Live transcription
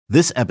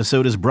This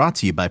episode is brought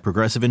to you by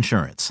Progressive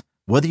Insurance.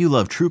 Whether you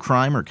love true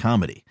crime or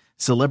comedy,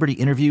 celebrity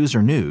interviews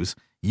or news,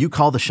 you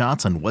call the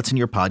shots on what's in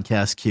your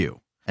podcast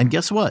queue. And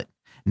guess what?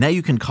 Now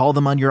you can call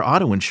them on your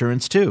auto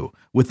insurance too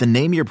with the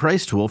Name Your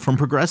Price tool from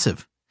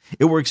Progressive.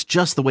 It works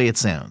just the way it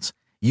sounds.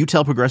 You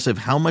tell Progressive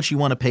how much you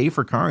want to pay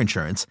for car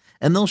insurance,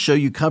 and they'll show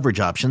you coverage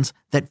options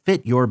that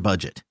fit your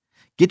budget.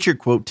 Get your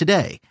quote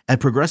today at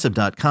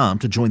Progressive.com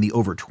to join the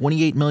over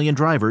 28 million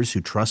drivers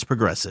who trust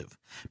Progressive.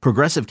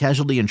 Progressive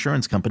Casualty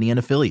Insurance Company and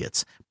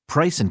Affiliates.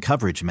 Price and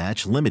coverage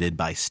match limited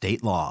by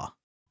state law.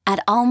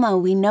 At Alma,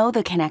 we know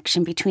the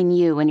connection between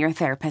you and your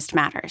therapist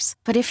matters.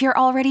 But if you're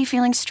already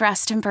feeling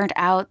stressed and burnt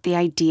out, the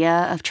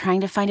idea of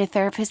trying to find a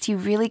therapist you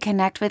really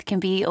connect with can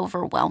be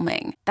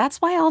overwhelming. That's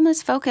why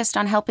Alma's focused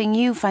on helping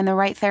you find the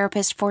right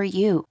therapist for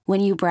you.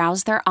 When you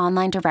browse their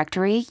online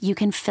directory, you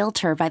can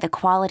filter by the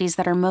qualities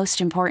that are most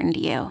important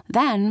to you.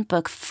 Then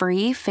book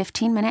free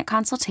 15-minute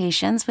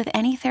consultations with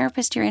any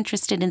therapist you're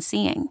interested in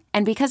seeing.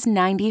 And because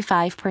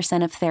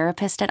 95% of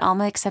therapists at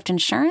Alma accept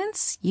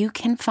insurance, you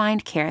can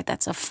find care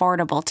that's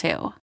affordable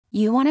too.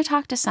 You want to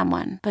talk to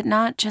someone, but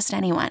not just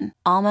anyone.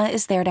 Alma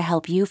is there to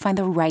help you find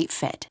the right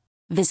fit.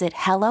 Visit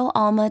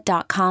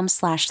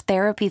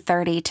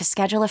helloalma.com/therapy30 to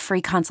schedule a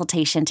free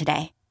consultation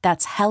today.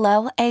 That's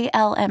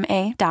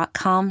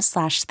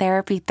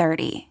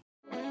helloalma.com/therapy30.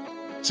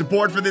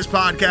 Support for this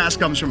podcast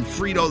comes from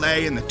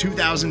Frito-Lay and the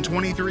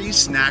 2023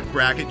 Snack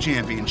Bracket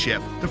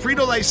Championship. The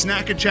Frito-Lay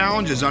Snack-It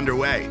Challenge is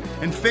underway,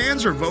 and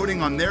fans are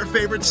voting on their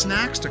favorite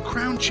snacks to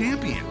crown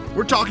champion.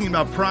 We're talking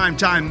about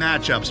prime-time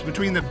matchups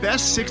between the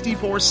best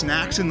 64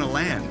 snacks in the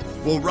land.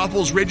 Will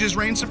Ruffles Ridges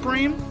reign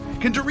supreme?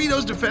 Can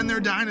Doritos defend their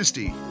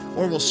dynasty?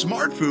 Or will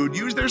Smart Food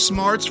use their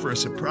smarts for a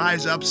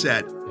surprise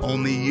upset?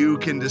 Only you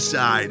can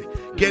decide.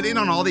 Get in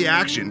on all the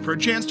action for a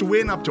chance to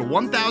win up to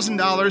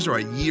 $1,000 or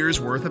a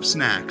year's worth of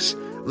snacks.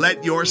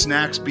 Let your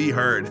snacks be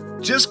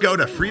heard. Just go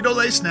to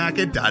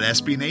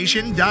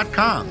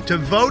fritolaysnacket.sbnation.com to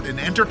vote and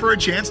enter for a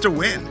chance to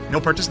win. No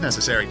purchase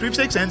necessary.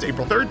 Sweepstakes ends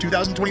April 3rd,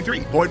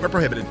 2023. Void where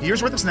prohibited.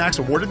 Year's worth of snacks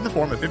awarded in the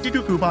form of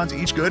 52 coupons,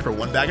 each good for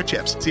one bag of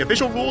chips. See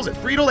official rules at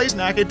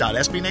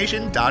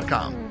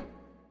fritolaysnacket.sbnation.com.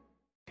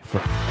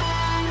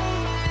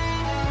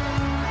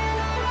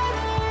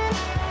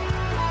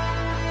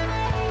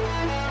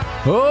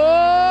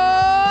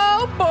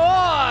 Oh boy!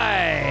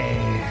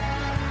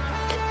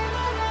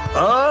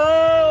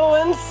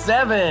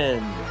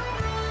 0-7.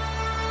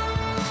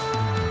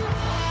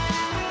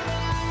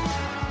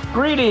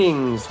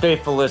 Greetings,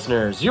 faithful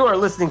listeners. You are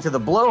listening to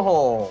the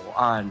Blowhole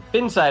on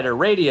Finsider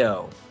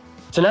Radio.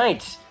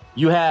 Tonight,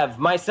 you have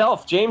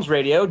myself, James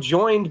Radio,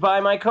 joined by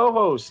my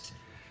co-host,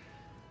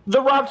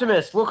 the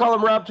Robtimus. We'll call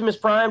him Robtimus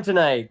Prime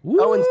tonight.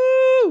 Woo!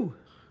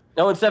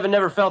 0-7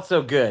 never felt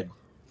so good.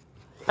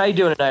 How you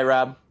doing tonight,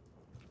 Rob?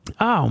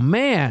 Oh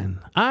man,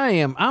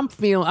 I'm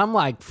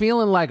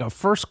feeling like a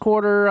first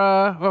quarter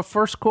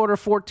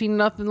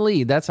 14-0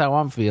 lead. That's how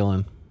I'm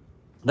feeling.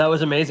 That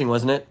was amazing,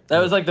 wasn't it? That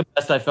was like the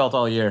best I felt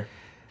all year.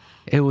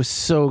 It was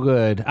so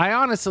good. I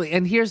honestly,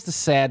 and here's the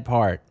sad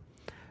part.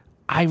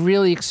 I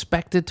really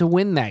expected to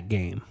win that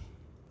game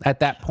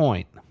at that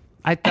point.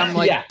 I'm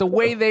like, yeah. The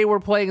way they were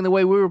playing and the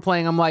way we were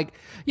playing, I'm like,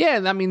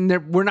 yeah, I mean,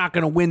 we're not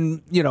going to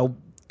win,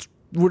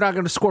 we're not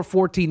going to score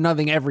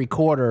 14-0 every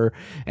quarter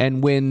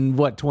and win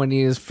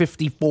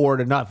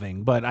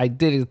 54-0. But I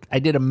did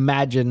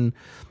imagine,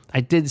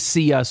 I did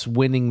see us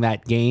winning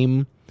that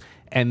game,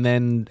 and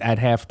then at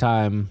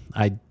halftime,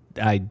 I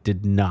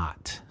did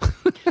not.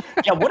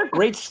 Yeah, what a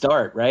great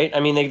start, right? I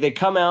mean, they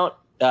come out.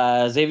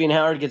 Xavier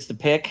Howard gets the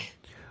pick.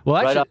 Well,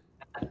 actually,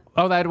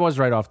 that was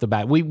right off the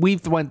bat. We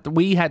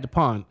had to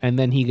punt, and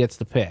then he gets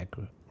the pick.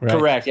 Right.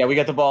 Correct. Yeah, we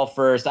got the ball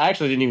first. I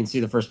actually didn't even see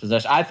the first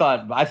possession. I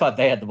thought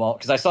they had the ball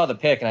because I saw the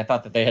pick and I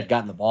thought that they had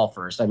gotten the ball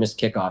first. I missed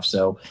kickoff,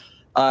 so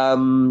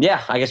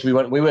yeah, I guess we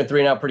went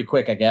 3-and-out pretty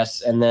quick, I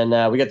guess, and then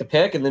we got the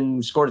pick and then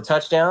we scored a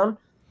touchdown.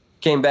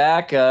 Came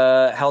back,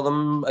 held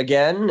them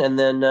again, and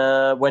then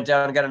went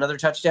down and got another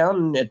touchdown.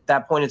 And at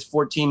that point, it's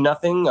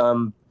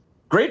 14-0.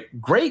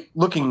 Great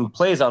looking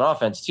plays on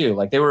offense too.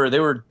 Like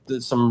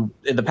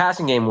the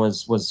passing game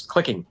was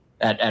clicking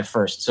at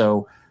first.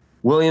 So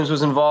Williams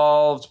was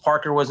involved,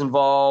 Parker was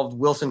involved,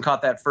 Wilson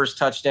caught that first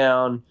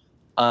touchdown,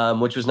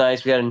 which was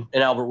nice. We had an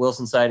Albert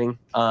Wilson sighting,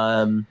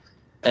 and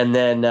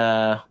then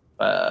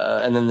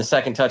the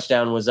second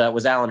touchdown was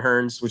Allen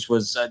Hurns, which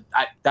was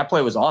that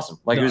play was awesome.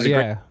 Like it was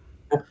a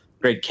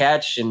great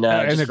catch and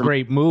a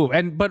great move.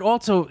 But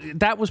also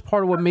that was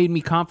part of what made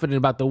me confident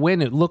about the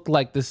win. It looked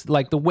like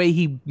the way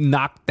he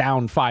knocked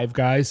down 5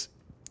 guys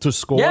to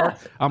score. Yeah.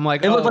 I'm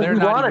like, they're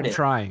not even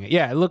trying.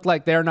 Yeah, it looked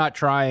like they're not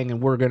trying,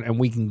 and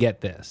we can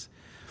get this.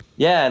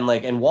 Yeah,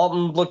 and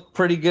Walton looked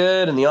pretty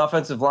good, and the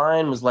offensive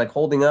line was like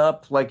holding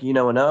up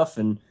enough,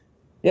 and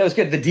yeah, it was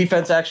good. The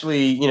defense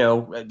actually,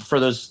 for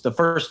the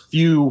first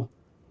few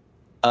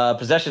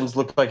possessions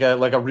looked like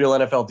a real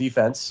NFL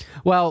defense.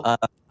 Well,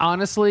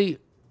 honestly,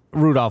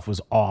 Rudolph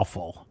was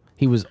awful.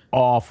 He was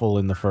awful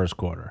in the first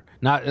quarter.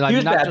 Not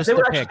just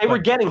the pick. They were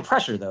getting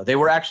pressure though. They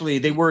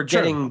were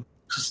getting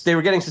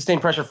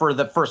sustained pressure for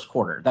the first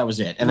quarter. That was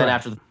it. And then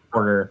after the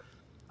quarter,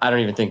 I don't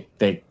even think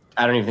they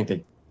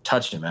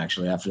touched him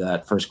actually after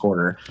that first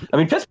quarter. I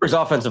mean, Pittsburgh's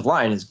offensive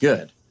line is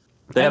good.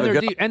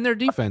 And their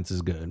defense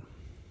is good.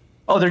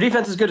 Oh, their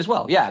defense is good as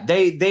well. Yeah,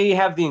 they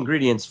have the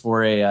ingredients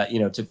for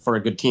for a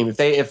good team. If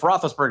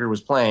Roethlisberger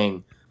was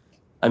playing,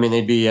 I mean,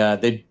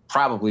 they'd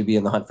probably be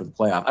in the hunt for the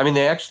playoff. I mean,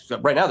 they actually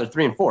right now they're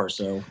 3-4,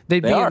 so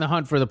they'd be in the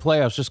hunt for the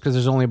playoffs just because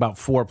there's only about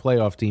 4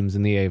 playoff teams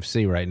in the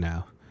AFC right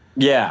now.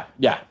 Yeah,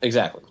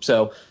 exactly.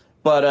 So,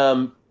 but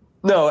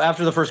no,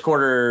 after the first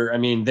quarter, I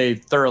mean, they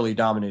thoroughly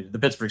dominated. The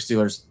Pittsburgh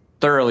Steelers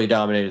thoroughly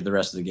dominated the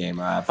rest of the game.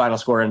 Final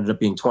score ended up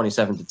being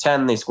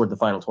 27-10. They scored the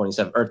final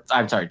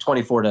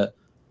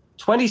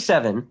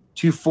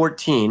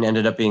 27-14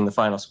 ended up being the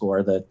final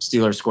score. The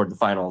Steelers scored the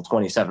final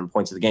 27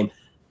 points of the game.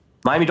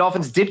 Miami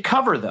Dolphins did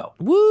cover, though.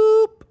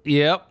 Whoop.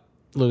 Yep.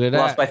 Look at that.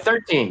 Lost by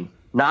 13,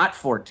 not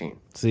 14.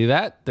 See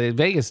that?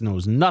 Vegas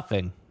knows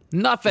nothing.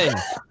 Nothing.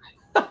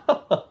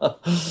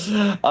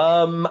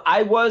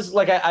 I was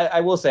like, I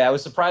will say, I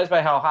was surprised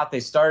by how hot they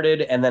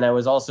started, and then I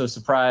was also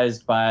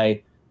surprised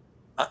by,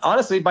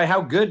 honestly, by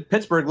how good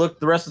Pittsburgh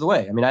looked the rest of the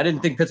way. I mean, I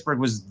didn't think Pittsburgh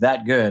was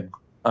that good.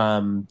 I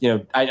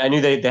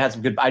knew they had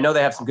some good. I know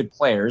they have some good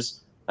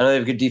players. I know they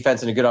have a good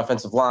defense and a good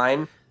offensive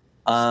line.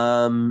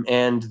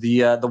 And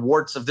the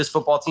warts of this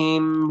football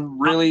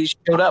team really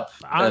showed up.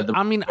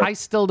 I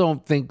still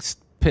don't think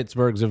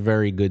Pittsburgh's a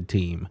very good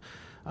team.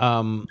 They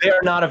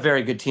are not a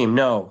very good team.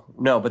 No,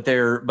 but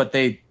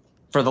they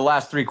for the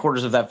last 3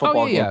 quarters of that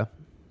football game. Yeah.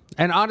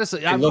 And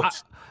honestly,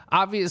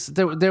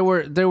 there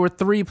were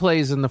 3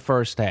 plays in the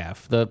first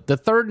half. The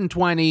 3rd and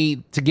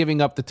 20 to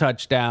giving up the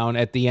touchdown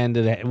at the end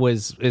of that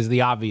is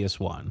the obvious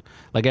one.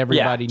 Like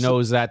everybody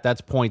knows that.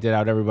 That's pointed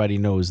out. Everybody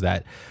knows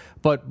that.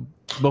 But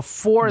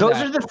before those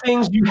are the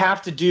things you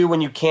have to do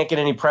when you can't get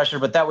any pressure.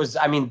 But that was,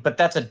 whatever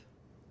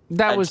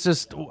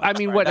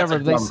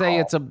they say.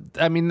 It's a,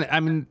 I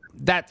mean,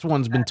 that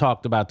one's been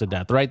talked about to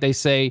death, right? They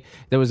say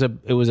it was a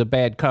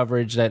bad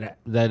coverage that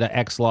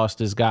X lost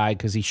his guy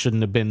because he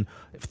shouldn't have been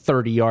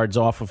 30 yards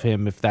off of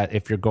him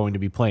if you're going to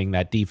be playing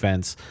that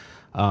defense.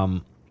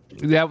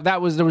 There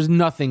was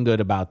nothing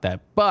good about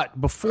that.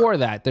 But before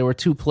that, there were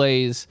 2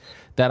 plays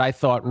that I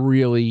thought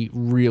really,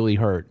 really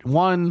hurt.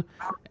 One,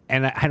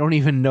 and I don't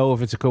even know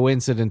if it's a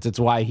coincidence, it's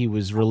why he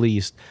was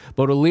released,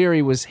 but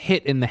O'Leary was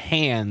hit in the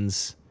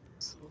hands,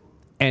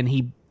 and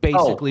he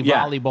basically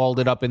volleyballed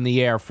it up in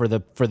the air for the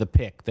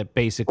pick that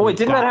basically. Oh, wait,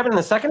 didn't that happen in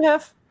the second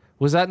half?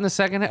 Was that in the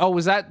second half? Oh,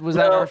 was that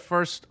our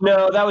first?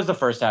 No, that was the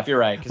first half. You're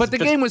right. But the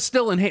game was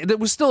still it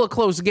was still a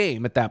close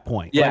game at that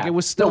point. Yeah, like it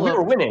was still. We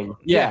were winning.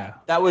 Yeah,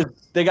 that was.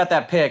 They got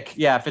that pick.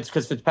 Yeah,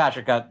 because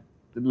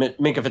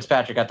Minkah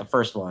Fitzpatrick got the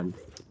first one.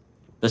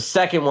 The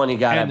second one he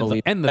got, I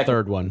believe, and the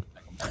third one.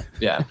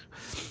 Yeah,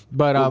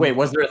 but wait,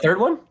 was there a third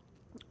one?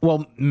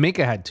 Well,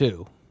 Minkah had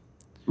 2.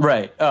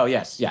 Right. Oh,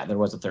 yes. Yeah, there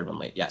was a third one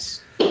late.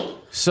 Yes.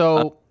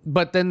 So,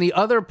 but then the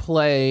other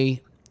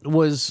play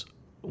was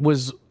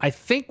I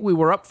think we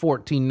were up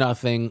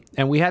 14-0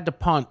 and we had to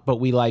punt, but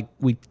we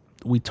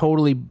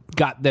totally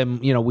got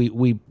them,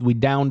 we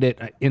downed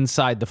it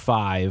inside the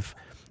 5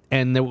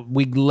 and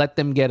we let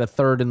them get a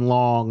 3rd and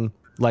long,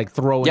 like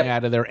throwing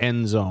out of their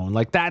end zone.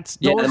 Like those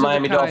the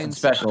Miami Dolphins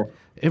special.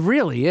 It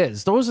really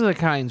is. Those are the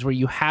kinds where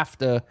you have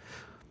to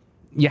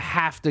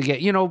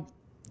get, you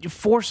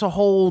force a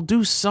hole,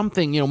 do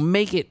something,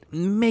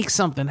 make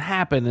something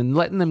happen, and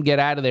letting them get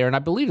out of there. And I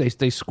believe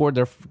they scored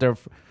their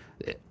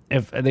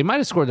if they might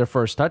have scored their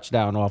first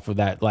touchdown off of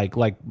that. Like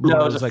no,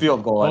 it was a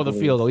field goal. Oh, the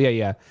field goal.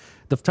 Yeah.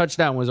 The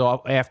touchdown was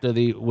off after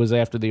the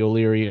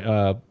O'Leary.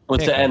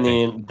 Was to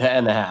end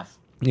the half.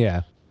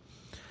 Yeah.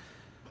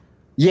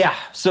 Yeah.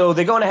 So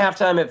they go into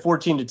halftime at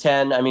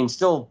 14-10. I mean,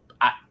 still.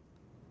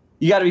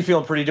 You got to be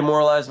feeling pretty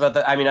demoralized about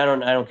that. I mean, I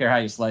don't care how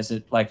you slice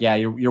it. Like, yeah,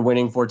 you're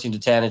winning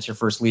 14-10. It's your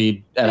first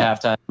lead at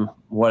halftime,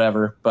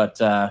 whatever.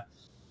 But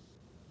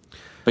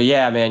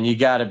yeah, man, you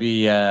got to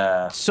be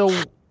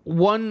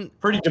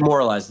pretty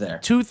demoralized there.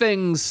 Two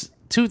things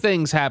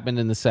happened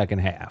in the second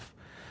half,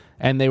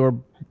 and they were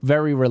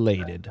very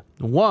related.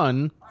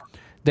 One,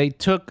 they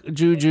took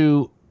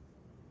Juju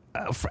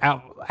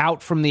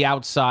out from the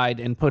outside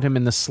and put him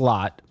in the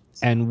slot.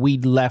 And we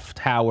left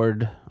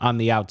Howard on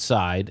the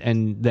outside,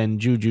 and then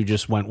Juju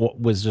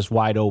was just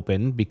wide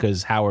open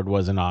because Howard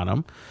wasn't on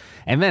him.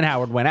 And then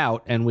Howard went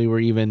out, and we were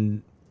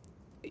even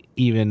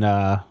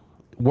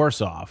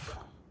worse off.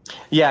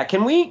 Yeah,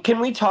 can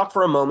we talk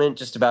for a moment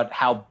just about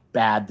how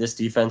bad this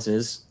defense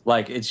is?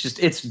 Like, it's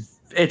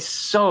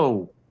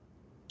so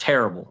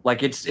terrible.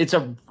 Like, it's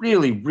a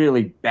really,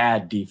 really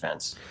bad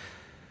defense.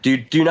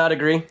 Do you not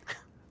agree?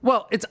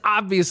 Well, it's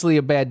obviously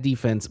a bad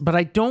defense,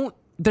 but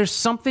there's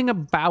something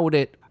about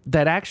it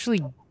that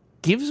actually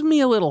gives me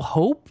a little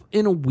hope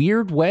in a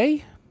weird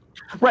way.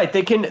 Right.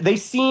 They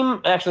seem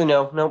actually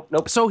no.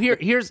 So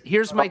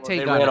here's my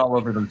take on it. They ran all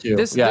over them too.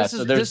 This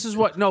is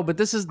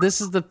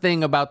the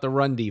thing about the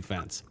run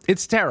defense.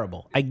 It's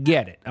terrible. I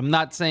get it. I'm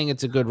not saying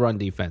it's a good run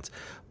defense.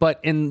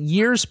 But in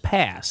years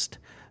past,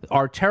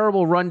 our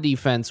terrible run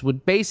defense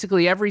would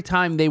basically, every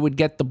time they would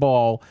get the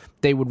ball,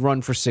 they would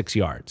run for 6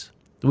 yards.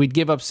 We'd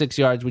give up 6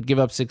 yards, we'd give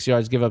up 6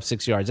 yards, give up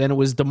 6 yards. And it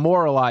was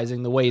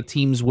demoralizing the way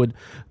teams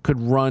could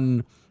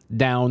run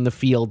down the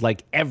field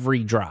like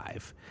every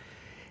drive.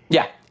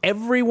 Yeah.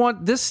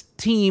 This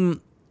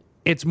team,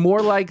 it's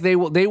more like they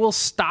will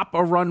stop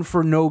a run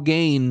for no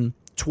gain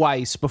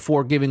twice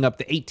before giving up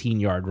the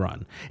 18-yard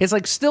run. It's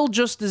like still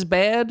just as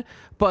bad,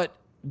 but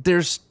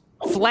there's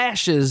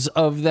flashes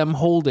of them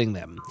holding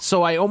them.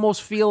 So I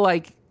almost feel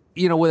like,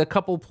 with a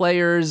couple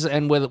players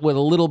and with a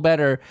little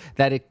better,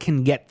 that it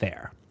can get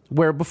there.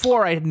 Where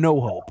before I had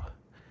no hope.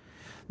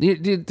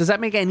 Does that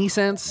make any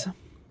sense?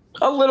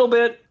 A little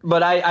bit,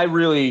 but I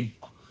really,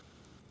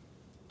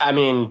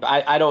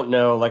 I don't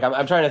know. Like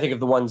I'm trying to think of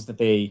the ones that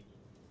they,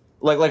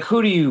 like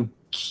who do you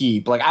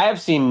keep? Like I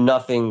have seen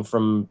nothing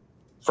from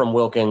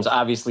Wilkins.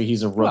 Obviously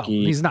he's a rookie.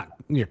 Well, he's not.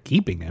 You're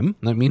keeping him.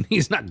 I mean,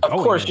 he's not going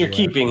Of course anywhere. You're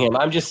keeping him.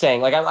 I'm just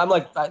saying, like,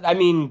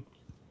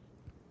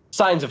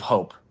 signs of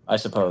hope, I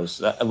suppose.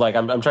 Like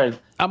I'm trying to.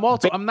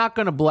 I'm not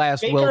going to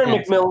blast Baker Wilkins.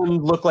 and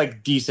McMillan look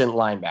like decent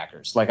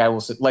linebackers. Like I will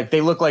say, like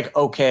they look like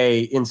okay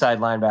inside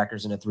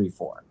linebackers in a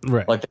 3-4.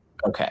 Right. Like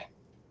okay.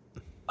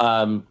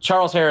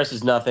 Charles Harris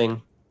is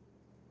nothing.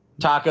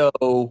 Taco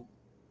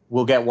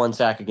will get 1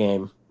 sack a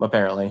game.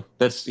 Apparently,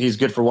 he's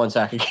good for 1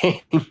 sack a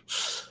game.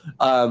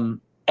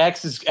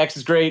 X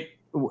is great,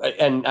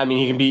 and I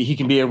mean he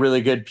can be a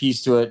really good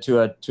piece to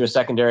a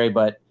secondary,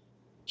 but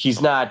he's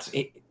not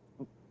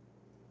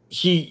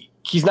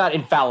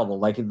infallible.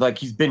 Like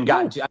he's been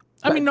gotten to.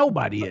 I mean,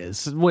 nobody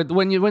is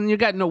when you're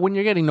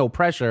getting no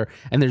pressure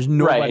and there's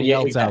nobody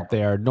else out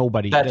there.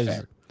 Nobody. That's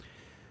fair.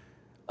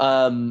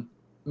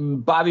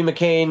 Bobby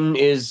McCain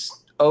is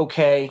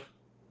okay.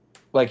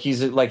 Like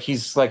he's an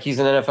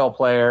NFL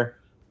player.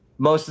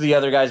 Most of the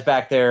other guys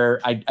back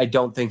there, I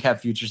don't think have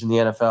futures in the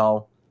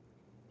NFL.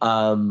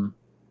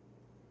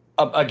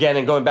 Again,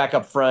 and going back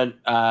up front,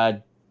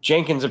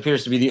 Jenkins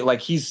appears to be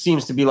he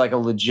seems to be like a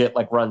legit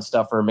run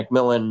stuffer.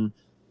 McMillan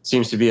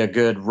seems to be a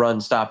good run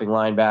stopping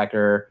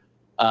linebacker.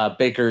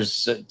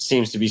 Baker's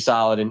seems to be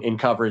solid in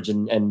coverage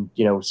and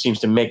seems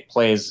to make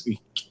plays.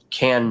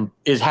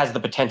 Has the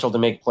potential to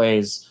make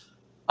plays.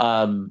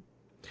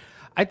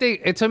 I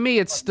think to me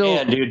it's still.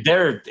 Man, dude,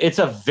 it's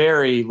a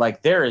very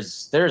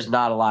there's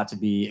not a lot to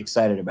be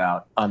excited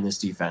about on this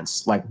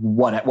defense. Like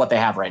what they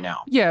have right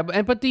now. Yeah,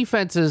 but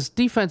defenses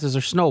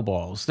are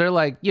snowballs. They're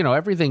like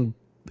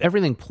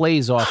everything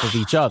plays off of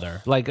each other.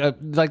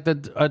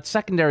 A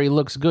secondary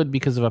looks good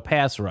because of a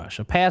pass rush.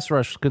 A pass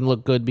rush can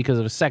look good because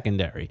of a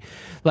secondary.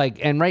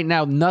 And right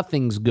now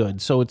nothing's good,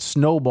 so it's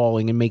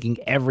snowballing and making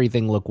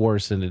everything look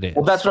worse than it is.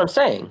 Well, that's what I'm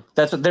saying.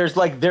 That's what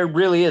there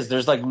really is.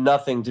 There's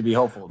nothing to be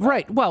hopeful about.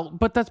 Right. Well,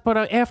 but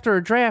after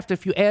a draft,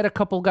 if you add a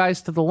couple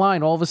guys to the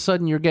line, all of a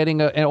sudden you're getting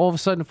and all of a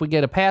sudden if we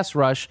get a pass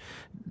rush,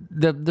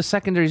 the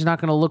secondary is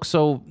not going to look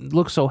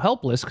so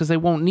helpless because they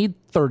won't need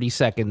 30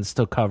 seconds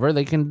to cover.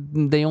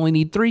 They only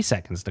need 3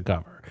 seconds to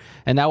cover.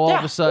 And now all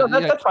of a sudden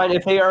that's fine.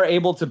 If they are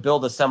able to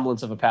build a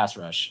semblance of a pass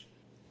rush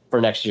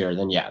for next year,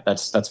 then yeah,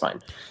 that's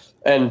fine.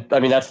 And I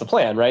mean that's the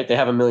plan, right? They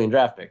have 1 million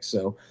draft picks.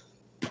 So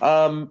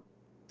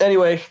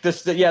anyway, the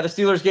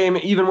Steelers game,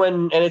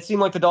 and it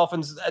seemed like the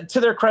Dolphins, to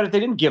their credit, they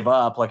didn't give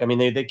up.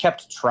 They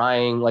kept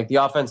trying. The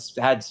offense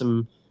had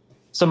some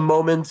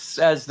moments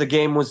as the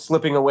game was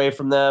slipping away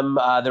from them.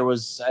 There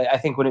was, I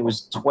think, when it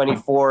was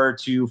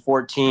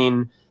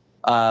 24-14,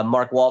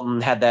 Mark Walton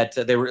had that.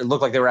 It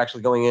looked like they were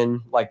actually going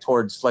in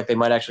towards they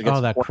might actually get.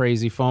 Oh, that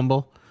crazy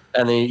fumble.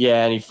 And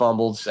he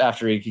fumbled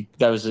after it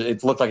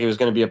looked like it was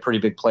going to be a pretty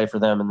big play for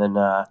them, and then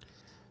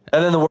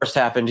the worst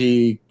happened.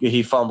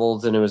 He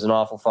fumbled, and it was an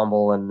awful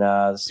fumble, and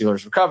the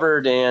Steelers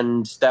recovered,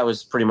 and that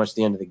was pretty much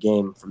the end of the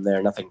game. From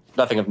there,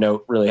 nothing of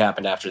note really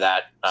happened after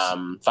that.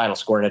 Final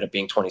score ended up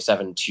being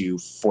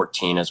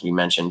 27-14, as we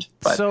mentioned.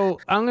 But so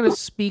I'm going to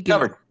speak.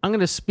 I'm going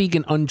to speak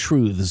in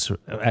untruths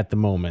at the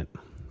moment.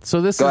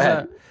 So this Go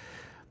ahead.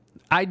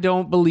 I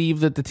don't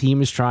believe that the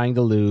team is trying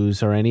to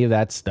lose or any of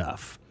that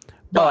stuff.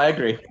 I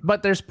agree.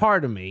 But there's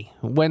part of me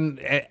when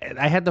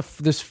I had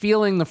this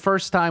feeling the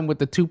first time with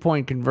the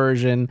 2-point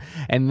conversion,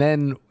 and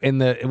then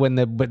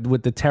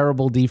with the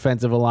terrible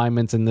defensive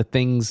alignments and the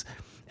things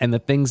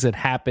that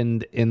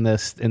happened in the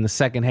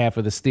second half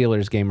of the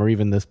Steelers game, or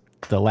even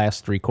the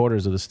last 3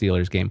 quarters of the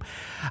Steelers game.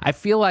 I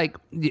feel like,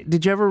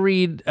 did you ever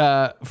read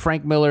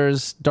Frank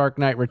Miller's Dark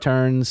Knight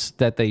Returns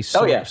that they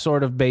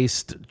sort of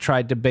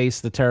tried to base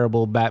the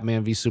terrible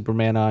Batman v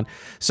Superman on?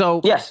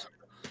 So yes.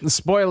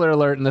 Spoiler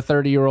alert, in the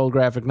 30-year-old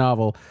graphic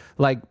novel,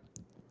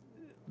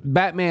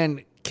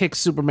 Batman kicks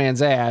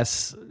Superman's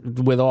ass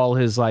with all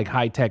his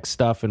high-tech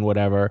stuff and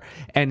whatever,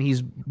 and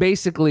he's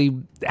basically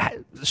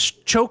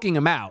choking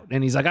him out,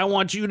 and he's like, I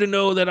want you to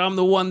know that I'm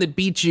the one that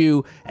beat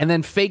you, and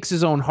then fakes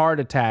his own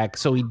heart attack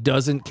so he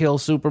doesn't kill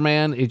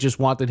Superman. It just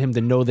wanted him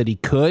to know that he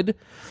could.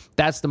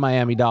 That's the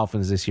Miami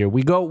Dolphins this year.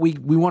 We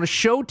want to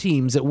show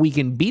teams that we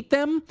can beat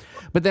them,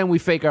 but then we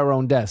fake our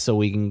own death so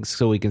we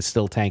can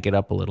still tank it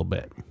up a little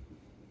bit.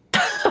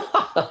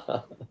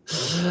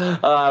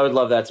 I would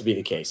love that to be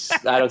the case.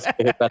 I don't see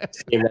anything about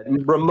this game that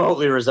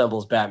remotely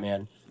resembles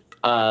Batman.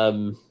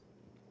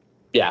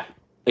 Yeah,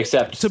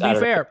 except to be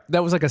fair,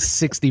 that was like a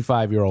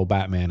 65-year-old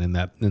Batman in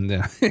that.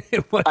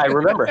 I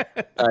remember.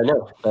 I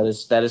know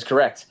that is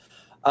correct.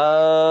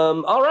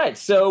 All right,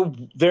 so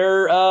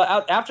they're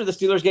out after the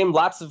Steelers game.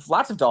 Lots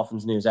of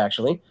Dolphins news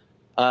actually.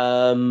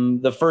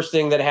 The first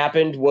thing that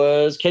happened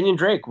was Kenyon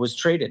Drake was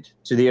traded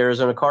to the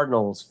Arizona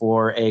Cardinals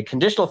for a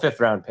conditional 5th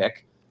round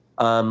pick,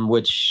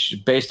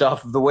 which, based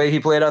off of the way he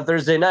played on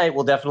Thursday night,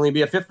 will definitely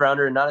be a 5th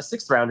rounder and not a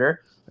 6th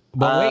rounder.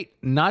 But wait,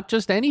 not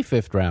just any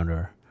 5th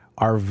rounder,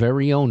 our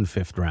very own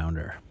 5th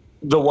rounder.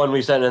 The one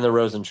we sent in the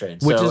Rosen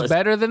trade. Which is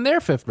better than their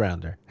 5th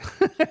rounder.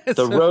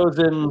 The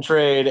Rosen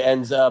trade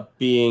ends up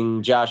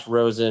being Josh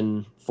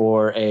Rosen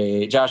for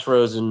Drake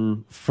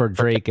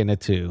and a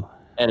 2.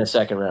 And a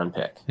 2nd round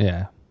pick.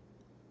 Yeah.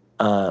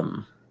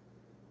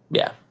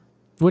 Yeah.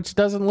 Which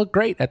doesn't look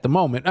great at the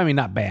moment. I mean,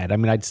 not bad. I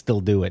mean, I'd still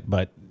do it,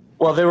 but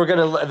well, they were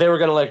gonna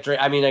let Drake.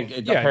 I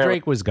mean,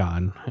 Drake was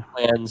gone.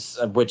 Plans,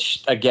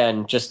 which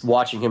again, just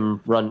watching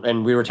him run,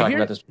 and we were talking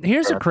about this.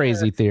 Here's a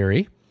crazy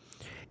theory: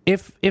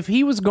 if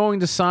he was going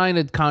to sign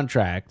a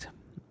contract,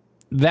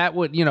 that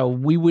would,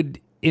 we would,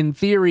 in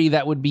theory,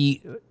 that would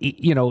be,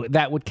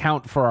 that would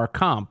count for our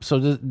comp.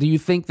 So do you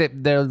think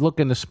that they're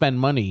looking to spend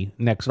money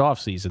next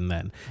offseason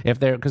then?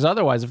 Because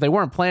otherwise, if they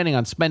weren't planning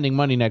on spending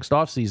money next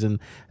offseason,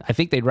 I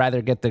think they'd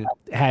rather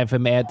have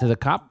him add to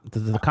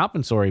the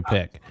compensatory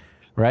pick,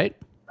 right?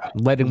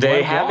 Let him.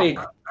 They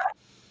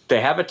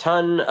have a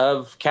ton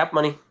of cap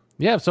money.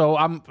 Yeah, so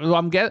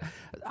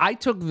I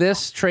took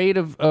this trade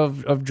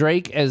of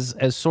Drake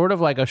as sort of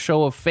like a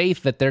show of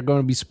faith that they're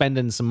going to be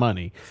spending some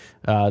money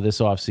this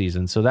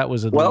offseason. So that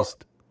was at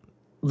least.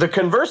 The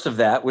converse of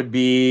that would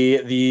be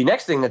the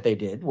next thing that they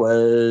did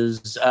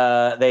was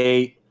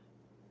they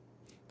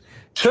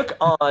took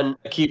on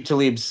Aqib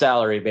Talib's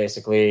salary,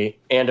 basically,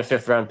 and a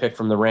 5th round pick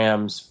from the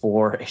Rams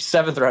for a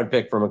 7th round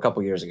pick from a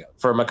couple years ago,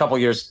 from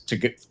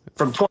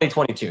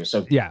 2022.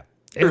 So yeah,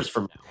 years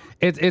from now.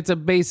 It's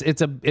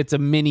a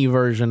mini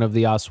version of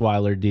the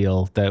Osweiler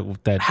deal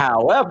that.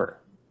 However,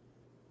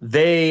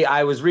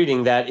 I was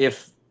reading that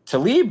if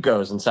Talib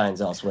goes and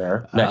signs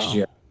elsewhere next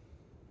year,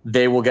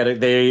 they will get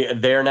it.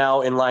 They're now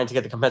in line to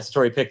get the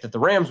compensatory pick that the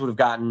Rams would have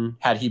gotten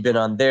had he been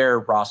on their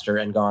roster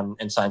and gone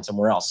and signed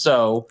somewhere else.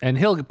 So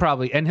he'll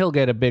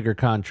get a bigger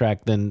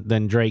contract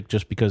than Drake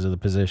just because of the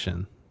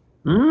position.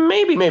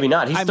 Maybe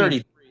not. He's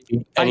 33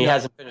 and he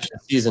hasn't finished the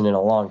season in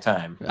a long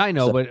time. I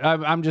know, but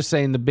I'm just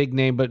saying the big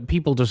name. But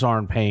people just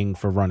aren't paying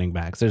for running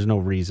backs. There's no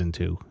reason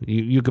to.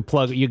 You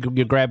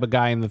grab a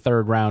guy in the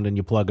 3rd round and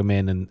you plug him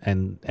in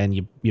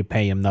and you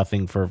pay him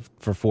nothing for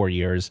 4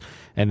 years,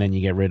 and then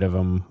you get rid of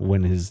him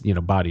when his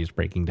body is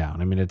breaking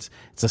down. I mean, it's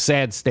a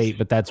sad state,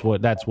 but that's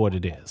what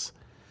it is.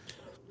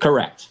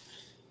 Correct.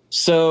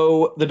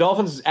 So the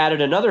Dolphins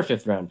added another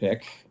 5th round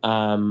pick.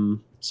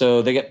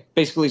 So they get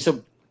basically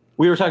so.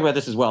 We were talking about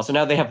this as well. So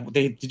now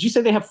did you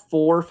say they have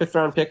 4 5th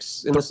round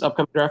picks in this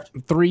upcoming draft?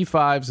 3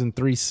 5s and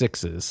 3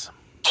 6s.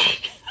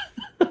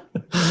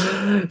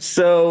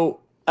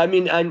 So, I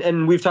mean,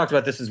 and we've talked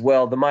about this as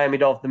well. The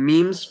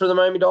memes for the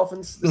Miami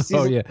Dolphins this season.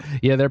 Oh, yeah.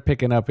 Yeah, they're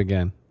picking up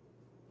again.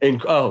 They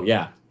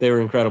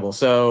were incredible.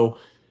 So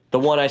the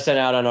one I sent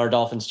out on our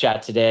Dolphins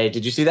chat today,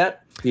 did you see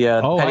that?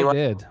 I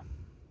did.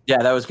 Yeah,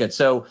 that was good.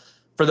 So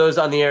for those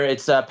on the air,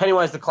 it's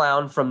Pennywise the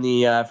Clown from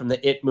the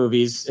It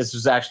movies. This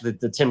was actually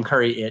the Tim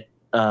Curry It.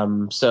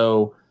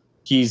 So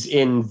he's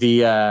in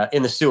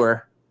the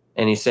sewer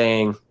and he's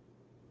saying,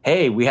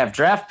 "Hey, we have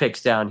draft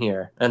picks down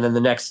here." And then the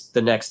next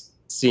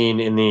scene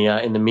in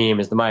the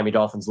meme is the Miami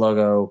Dolphins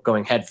logo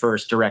going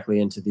headfirst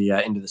directly into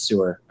the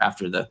sewer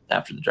after the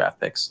draft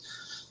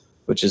picks,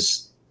 that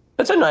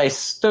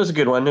was a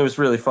good one. It was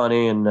really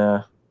funny and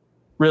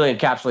really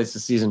encapsulates the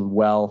season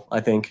well,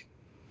 I think.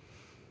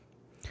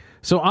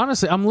 So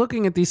honestly, I'm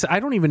looking at these.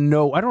 I don't even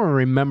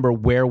remember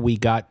where we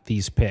got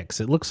these picks.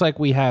 It looks like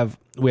we have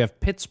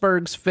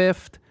Pittsburgh's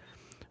 5th.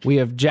 We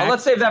have Jack.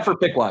 Let's save that for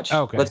Pick Watch.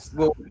 Okay.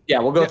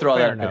 We'll go through all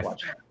that in Pick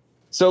Watch.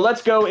 So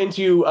let's go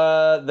into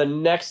the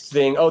next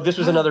thing. Oh, this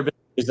was another big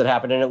news that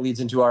happened, and it leads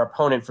into our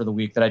opponent for the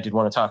week that I did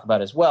want to talk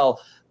about as well.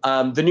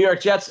 The New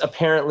York Jets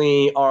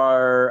apparently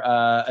are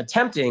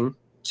attempting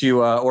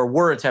to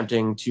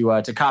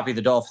copy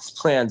the Dolphins'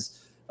 plans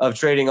of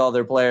trading all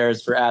their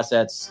players for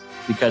assets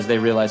because they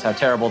realize how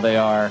terrible they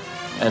are,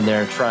 and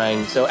they're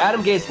trying. So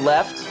Adam Gase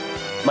left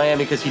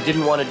Miami because he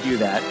didn't want to do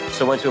that.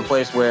 So went to a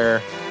place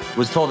where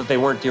was told that they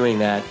weren't doing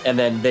that, and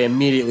then they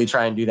immediately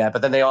try and do that.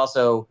 But then they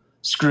also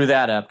screw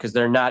that up because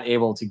they're not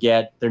able to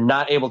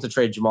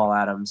trade Jamal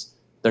Adams.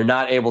 They're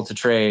not able to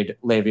trade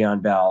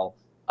Le'Veon Bell.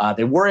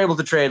 They were able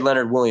to trade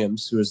Leonard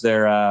Williams, who is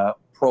their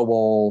Pro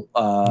Bowl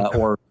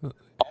or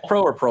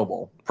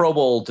Pro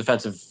Bowl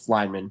defensive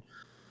lineman,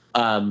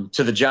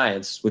 to the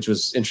Giants, which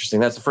was interesting.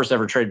 That's the first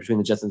ever trade between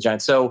the Jets and the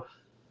Giants. So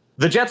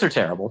the Jets are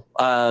terrible,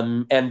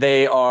 and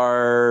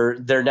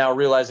they're now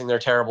realizing they're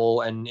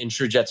terrible, and in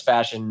true Jets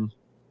fashion,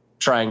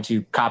 trying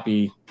to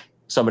copy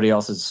somebody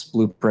else's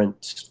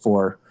blueprint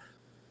for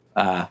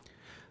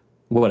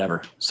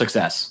whatever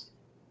success,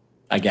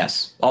 I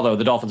guess. Although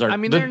the Dolphins are, I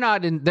mean, they're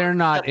not in.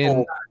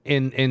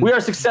 We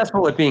are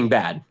successful at being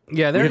bad.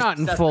 Yeah, they're not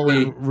in full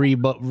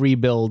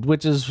rebuild,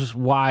 which is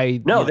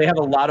why. No, they have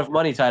a lot of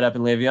money tied up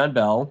in Le'Veon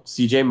Bell,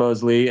 C.J.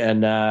 Mosley,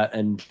 and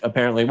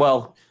apparently,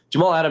 well,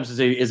 Jamal Adams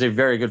is a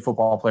very good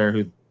football player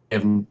who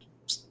have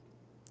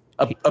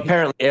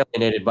apparently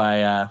alienated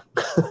by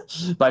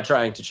by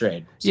trying to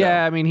trade. So.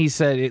 Yeah, I mean, he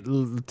said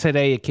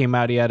today it came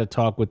out he had a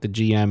talk with the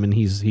GM and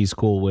he's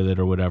cool with it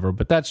or whatever.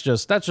 But that's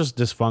just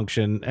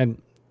dysfunction, and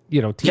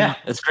yeah,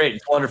 it's great,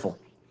 it's wonderful.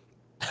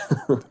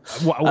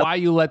 Why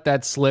you let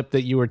that slip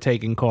that you were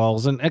taking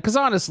calls, and because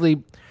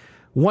honestly,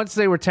 once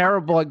they were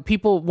terrible, like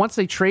once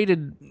they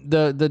traded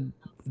the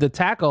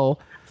tackle.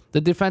 The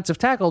defensive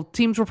tackle,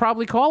 teams were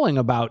probably calling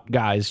about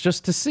guys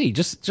just to see.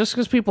 Just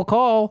because people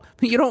call,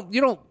 you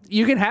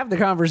can have the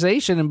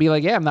conversation and be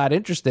like, yeah, I'm not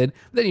interested.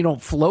 Then you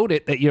don't float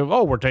it that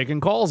we're taking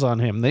calls on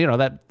him.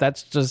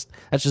 That's just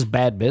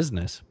bad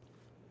business.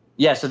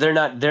 Yeah, so they're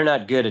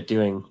not good at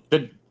doing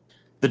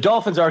the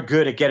Dolphins are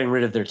good at getting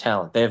rid of their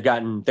talent. They have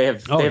got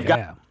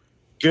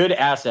good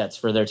assets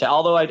for their talent.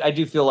 Although I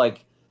do feel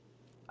like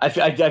I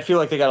feel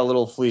like they got a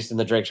little fleeced in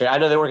the Drake trade. I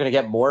know they weren't going to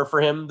get more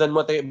for him than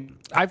what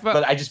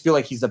but I just feel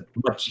like he's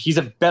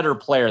a better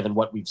player than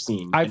what we've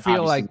seen. I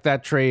feel like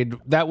that trade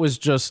they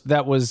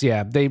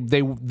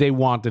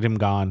wanted him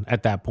gone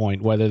at that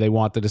point. Whether they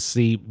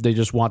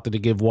just wanted to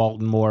give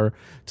Walton more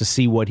to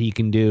see what he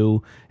can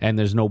do, and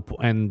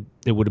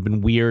it would have been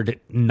weird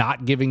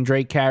not giving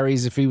Drake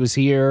carries if he was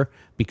here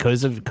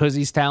because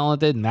he's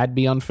talented, and that'd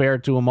be unfair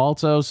to him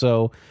also.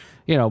 So,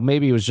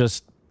 maybe it was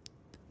just.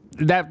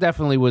 That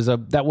definitely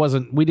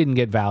we didn't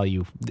get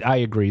value. I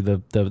agree.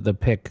 The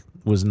pick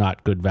was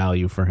not good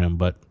value for him,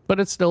 but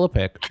it's still a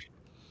pick.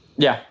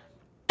 Yeah.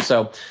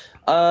 So,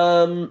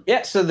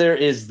 so there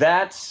is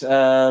that.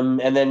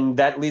 And then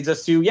that leads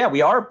us to,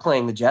 we are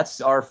playing the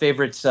Jets, our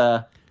favorite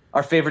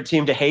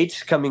team to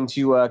hate, coming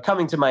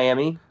to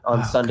Miami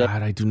on Sunday.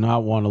 God, I do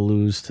not want to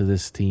lose to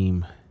this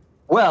team.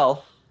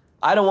 Well,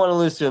 I don't want to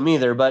lose to them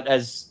either, but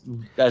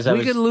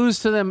we could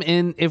lose to them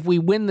if we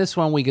win this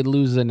one, we could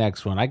lose the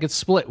next one. I could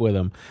split with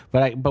them,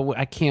 but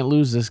I can't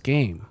lose this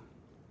game.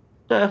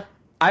 I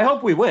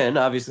hope we win.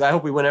 Obviously, I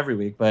hope we win every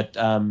week. But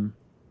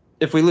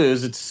if we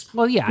lose, it's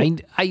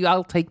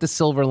I'll take the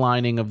silver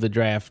lining of the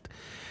draft.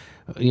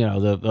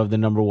 Of the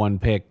number one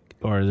pick.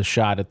 Or the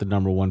shot at the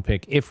number one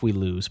pick if we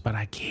lose. But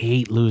I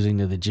hate losing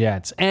to the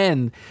Jets.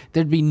 And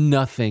there'd be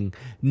nothing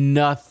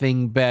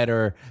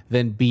better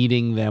than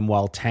beating them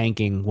while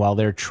tanking, while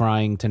they're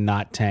trying to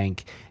not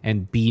tank,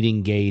 and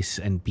beating Gase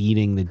and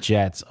beating the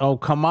Jets. Oh,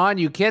 come on.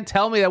 You can't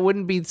tell me that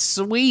wouldn't be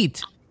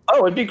sweet.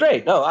 Oh, it'd be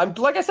great. No,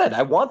 like I said,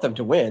 I want them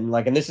to win.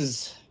 I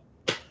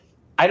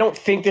don't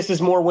think this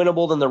is more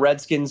winnable than the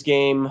Redskins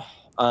game.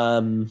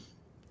 But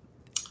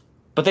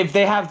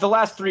they have the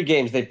last 3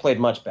 games they've played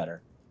much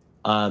better.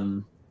 I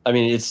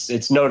mean,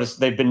 it's noticed.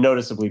 They've been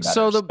noticeably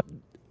better. So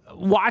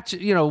watch,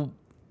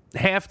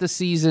 half the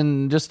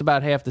season, just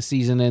about half the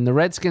season, and the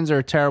Redskins are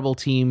a terrible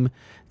team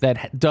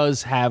that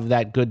does have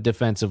that good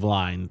defensive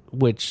line,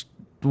 which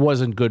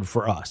wasn't good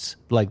for us.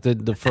 Like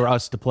for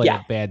us to play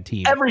a bad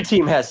team. Every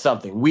team has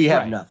something. We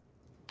have nothing.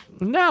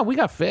 No, we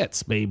got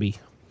Fitz, baby.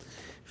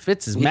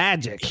 Fitz is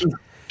magic. He's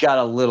got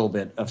a little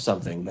bit of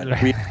something,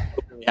 but we don't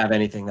really have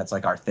anything that's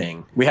like our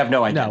thing. We have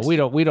no identity.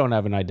 No, we don't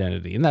have an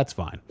identity, and that's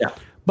fine. Yeah.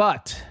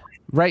 But,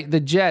 the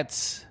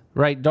Jets,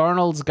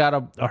 Darnold's got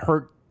a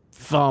hurt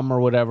thumb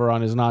or whatever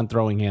on his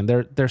non-throwing hand.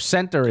 Their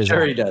center is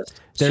out. He does.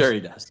 Sure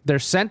he does. Their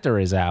center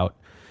is out.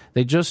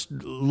 They just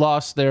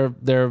lost their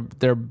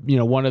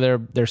one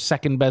of their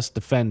second best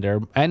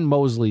defender, and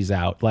Mosley's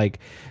out.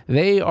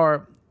 They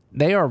are.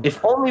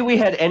 If only we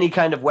had any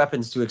kind of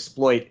weapons to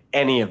exploit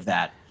any of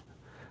that.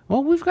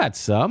 Well, we've got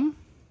some.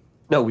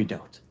 No, we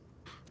don't.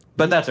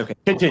 But that's okay.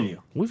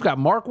 Continue. We've got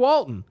Mark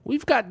Walton.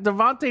 We've got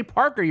Devontae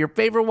Parker, your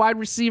favorite wide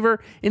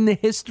receiver in the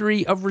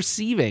history of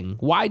receiving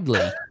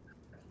widely.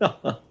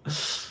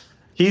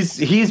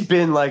 He's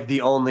been like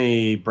the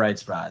only bright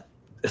spot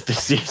this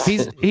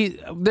season.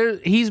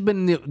 He's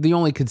been the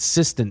only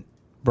consistent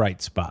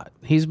bright spot.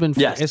 He's been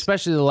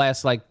especially the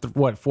last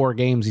 4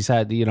 games he's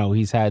had.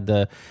 He's had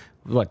the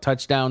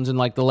touchdowns in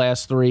the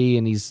last 3,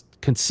 and he's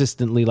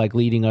consistently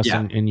leading us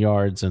in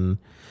yards and.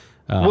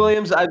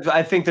 Williams,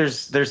 I think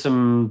there's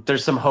some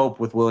hope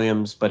with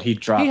Williams, but he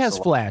drops. He has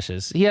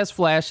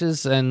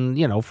flashes. And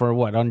for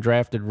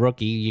undrafted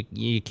rookie,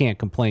 you can't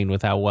complain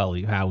with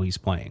how he's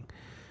playing.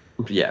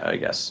 Yeah, I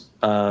guess.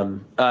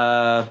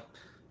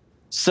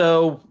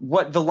 So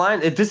what the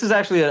line? This is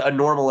actually a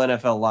normal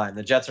NFL line.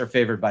 The Jets are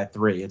favored by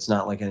 3. It's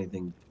not like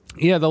anything.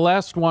 Yeah, the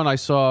last one I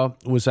saw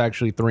was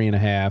actually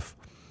 3.5.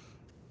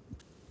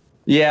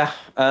 Yeah.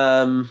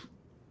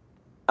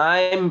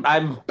 I'm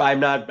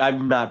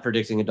not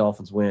predicting a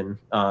Dolphins win.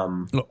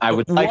 I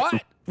would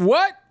like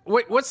What?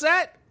 Wait, what's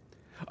that?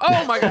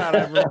 Oh my God,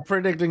 I'm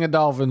predicting a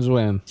Dolphins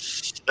win.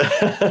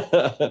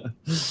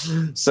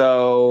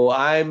 So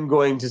I'm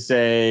going to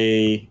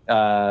say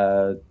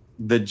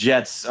the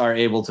Jets are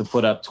able to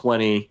put up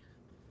 20.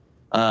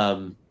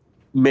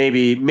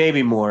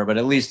 maybe more, but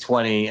at least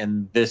 20.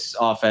 And this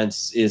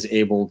offense is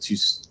able to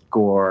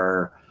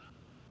score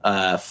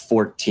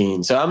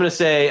 14. So I'm going to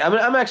say, I'm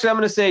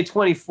going to say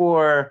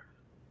 24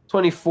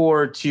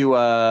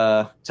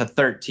 to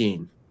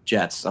 13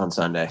 Jets on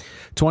Sunday.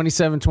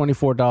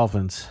 27-24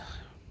 Dolphins.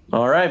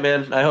 All right,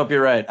 man. I hope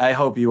you're right. I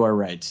hope you are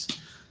right.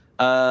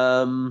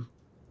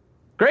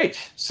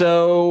 Great.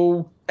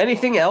 So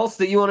anything else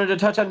that you wanted to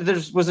touch on? There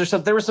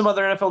was some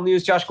other NFL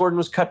news. Josh Gordon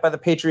was cut by the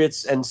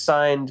Patriots and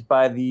signed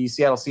by the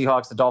Seattle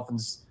Seahawks. The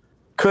Dolphins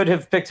could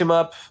have picked him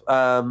up.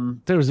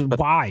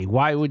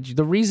 Why would you?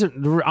 The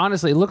reason,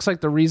 honestly, it looks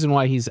like the reason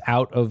why he's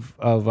out of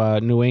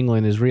New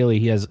England is really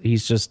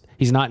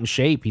he's not in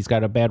shape. He's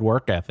got a bad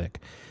work ethic.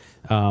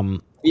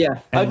 Yeah.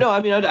 No,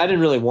 I mean, I didn't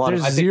really want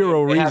him. There's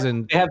zero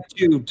reason. They have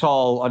two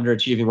tall,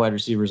 underachieving wide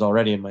receivers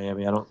already in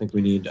Miami. I don't think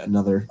we need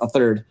a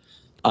third.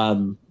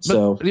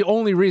 So the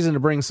only reason to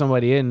bring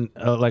somebody in,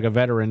 like a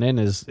veteran in,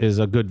 is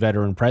a good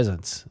veteran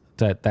presence.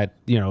 That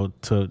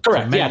to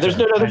correct. To yeah. There's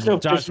no.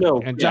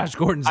 Josh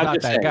Gordon's not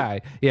that saying.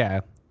 Guy.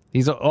 Yeah.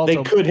 He's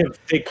also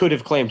they could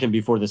have claimed him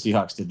before the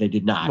Seahawks did. They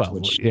did not. Well,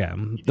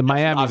 the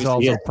Miami's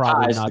also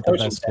probably not the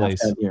best place.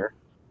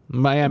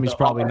 Miami's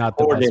probably not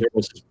the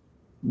best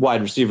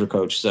wide receiver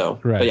coach. So,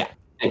 right. But yeah.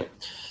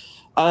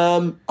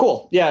 Anyway.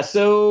 Cool. Yeah.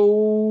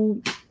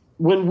 So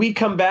when we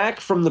come back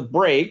from the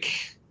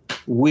break,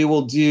 we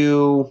will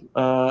do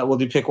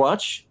pick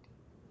watch,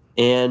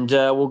 and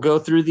we'll go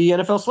through the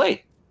NFL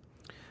slate.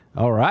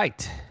 All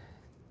right.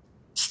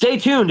 Stay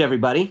tuned,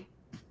 everybody.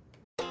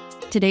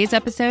 Today's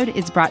episode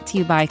is brought to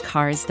you by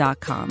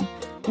Cars.com.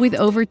 With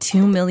over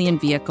 2 million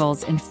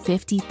vehicles and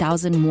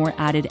 50,000 more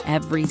added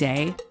every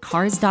day,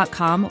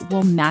 Cars.com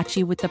will match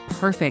you with the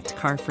perfect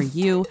car for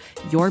you,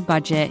 your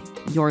budget,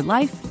 your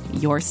life,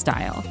 your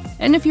style.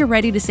 And if you're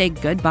ready to say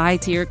goodbye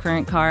to your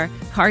current car,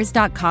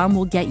 Cars.com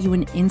will get you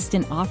an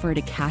instant offer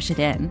to cash it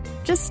in.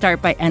 Just start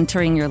by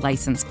entering your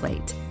license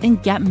plate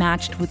and get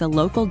matched with a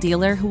local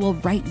dealer who will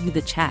write you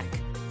the check.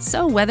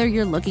 So whether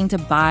you're looking to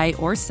buy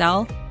or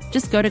sell,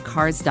 just go to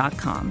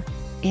Cars.com.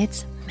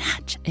 It's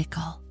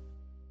magical.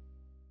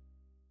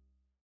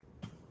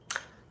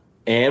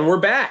 And we're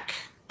back.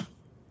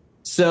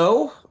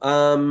 So,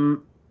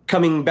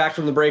 coming back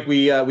from the break,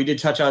 we did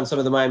touch on some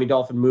of the Miami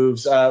Dolphin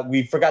moves.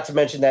 We forgot to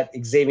mention that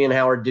Xavier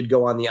Howard did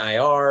go on the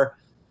IR,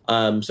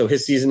 so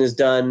his season is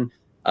done.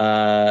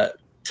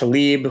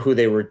 Talib, who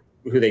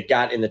they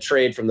got in the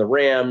trade from the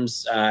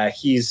Rams,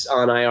 he's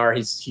on IR.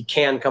 He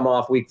can come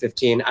off week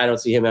 15. I don't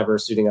see him ever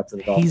suiting up for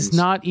the Dolphins. He's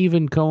not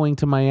even going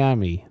to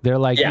Miami. They're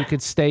like, you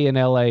could stay in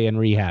LA and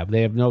rehab.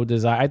 They have no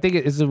desire. I think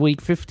it's week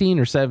 15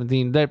 or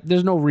 17.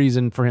 There's no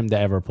reason for him to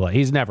ever play.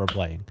 He's never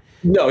playing.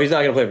 No, he's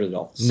not going to play for the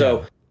Dolphins.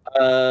 No.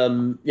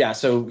 So,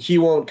 so he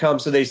won't come.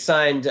 So they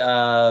signed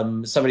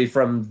somebody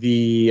from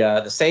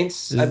the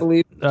Saints, I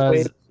believe.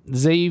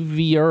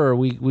 Xavier.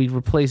 We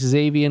replaced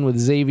Xavier with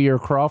Xavier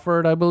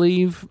Crawford, I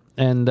believe.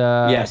 And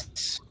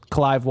yes,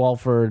 Clive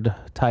Walford,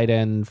 tight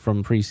end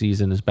from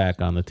preseason, is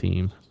back on the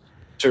team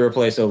to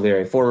replace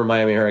O'Leary, former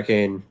Miami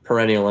Hurricane,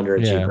 perennial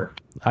underachiever.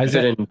 Yeah.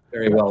 Fit in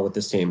very well with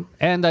this team.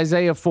 And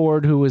Isaiah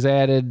Ford, who was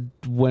added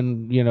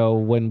when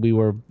we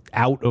were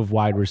out of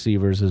wide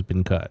receivers, has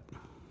been cut.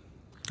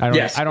 I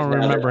don't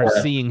remember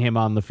seeing him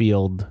on the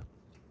field.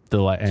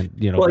 Well,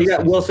 you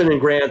got Wilson and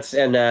Grant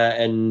and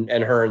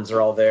Hearns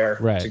are all there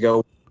to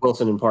go.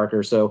 Wilson and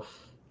Parker. So,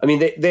 I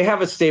mean, they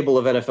have a stable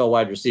of NFL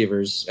wide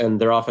receivers,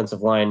 and their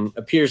offensive line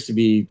appears to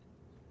be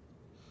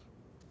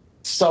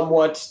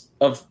somewhat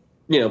of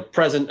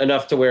present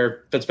enough to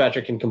where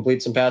Fitzpatrick can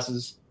complete some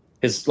passes.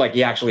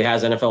 He actually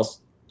has NFL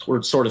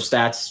sort of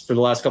stats for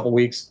the last couple of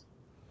weeks.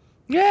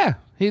 Yeah,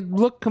 he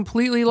looked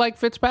completely like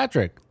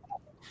Fitzpatrick.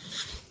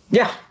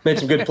 Yeah, made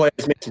some good plays,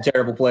 made some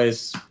terrible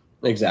plays.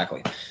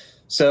 Exactly.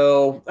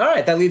 So, all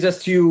right, that leads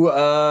us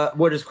to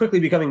what is quickly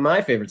becoming my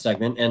favorite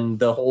segment, and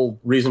the whole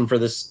reason for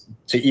this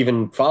to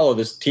even follow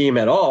this team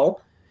at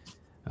all.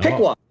 Pick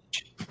Watch.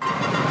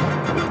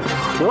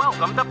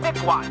 Welcome to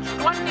Pick Watch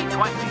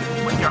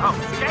 2020 with your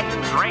host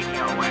James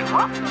Radio and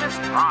Optimus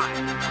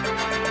Prime.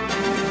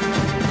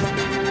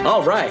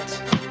 All right.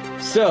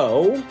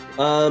 So,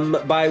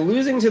 by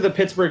losing to the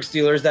Pittsburgh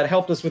Steelers, that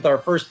helped us with our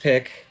first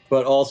pick,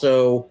 but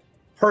also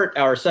hurt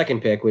our second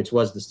pick, which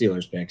was the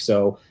Steelers pick.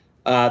 So,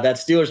 that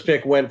Steelers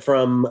pick went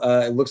from,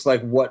 it looks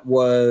like what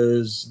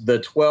was the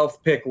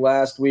 12th pick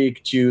last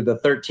week to the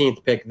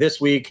 13th pick this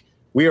week.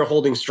 We are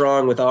holding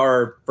strong with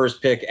our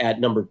first pick at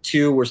number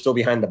 2. We're still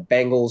behind the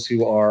Bengals,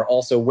 who are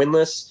also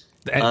winless.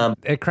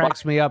 It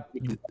cracks me up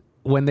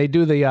when they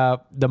do the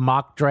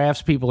mock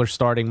drafts. People are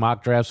starting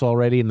mock drafts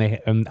already,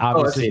 and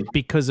obviously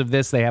because of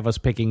this, they have us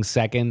picking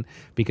second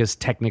because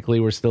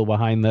technically we're still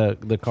behind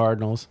the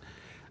Cardinals.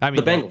 I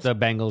mean, the Bengals,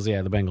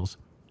 the Bengals.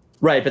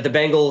 Right, but the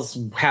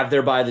Bengals have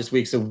their bye this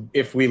week, so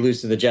if we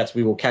lose to the Jets,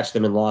 we will catch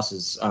them in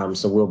losses.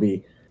 So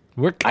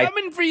we're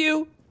coming for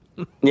you.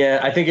 Yeah,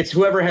 I think it's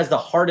whoever has the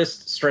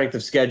hardest strength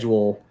of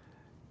schedule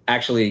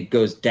actually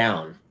goes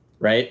down,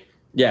 right?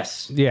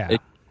 Yes. Yeah.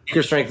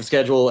 Weaker strength of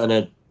schedule and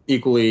an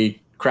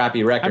equally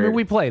crappy record. I mean,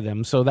 we play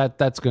them, so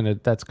that's gonna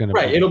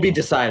right. It'll be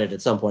decided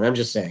at some point. I'm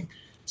just saying.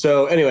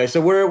 So anyway, so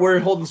we're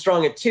holding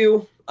strong at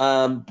 2.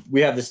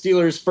 We have the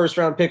Steelers' first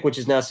round pick, which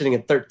is now sitting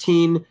at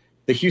 13.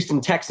 The Houston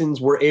Texans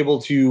were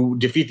able to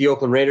defeat the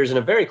Oakland Raiders in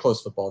a very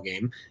close football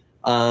game.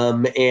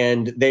 And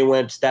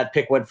that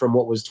pick went from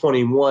what was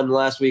 21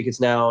 last week. It's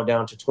now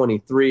down to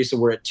 23. So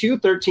we're at 2,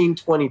 13,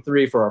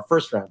 23 for our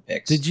first round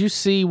picks. Did you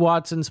see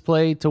Watson's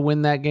play to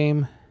win that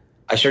game?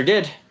 I sure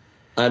did.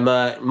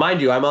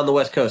 Mind you, I'm on the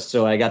West Coast,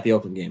 so I got the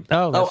Oakland game.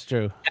 Oh, that's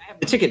true. I have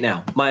the ticket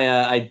now.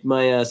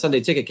 My Sunday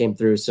ticket came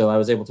through, so I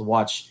was able to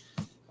watch.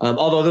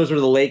 Although those were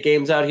the late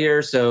games out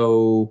here,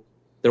 so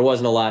there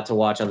wasn't a lot to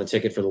watch on the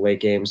ticket for the late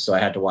games, so I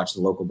had to watch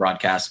the local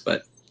broadcast.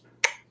 But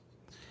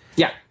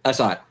yeah, I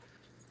saw it.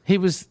 He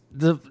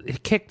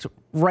kicked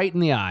right in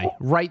the eye,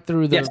 right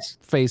through the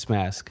face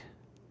mask.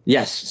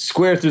 Yes,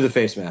 square through the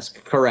face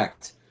mask.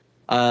 Correct.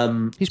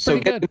 He's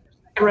pretty good.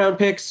 Second round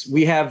picks.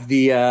 We have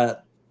the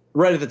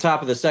right at the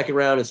top of the second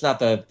round. It's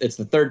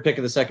the third pick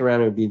of the second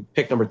round. It would be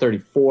pick number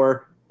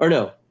 34. Or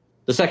no,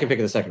 the second pick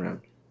of the second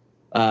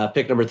round.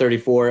 Pick number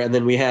 34, and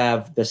then we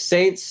have the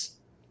Saints.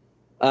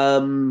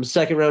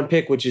 Second round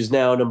pick, which is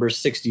now number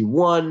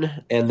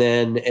 61, and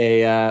then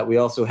we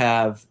also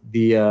have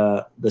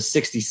the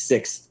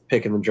 66th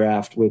pick in the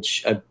draft,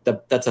 which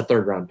that's a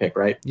third round pick,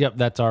 right? Yep,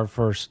 that's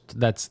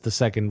the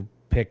second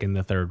pick in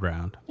the third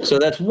round. So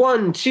that's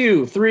 1,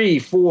 2, 3,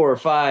 4,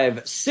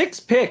 5, 6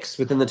 picks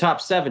within the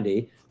top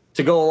 70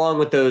 to go along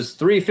with those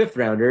 3 fifth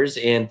rounders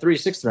and 3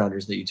 sixth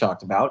rounders that you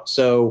talked about.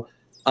 So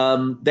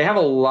they have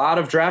a lot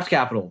of draft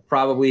capital.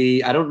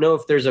 Probably, I don't know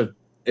if there's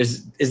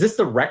Is this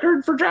the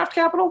record for draft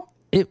capital?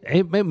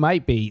 It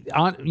might be.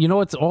 You know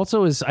what's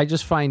also is I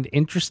just find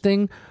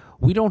interesting.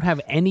 We don't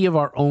have any of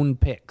our own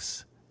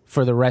picks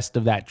for the rest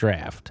of that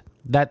draft.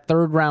 That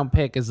third round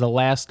pick is the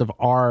last of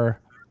our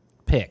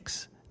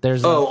picks.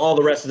 All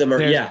the rest of them are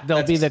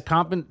There'll be the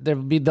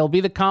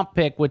comp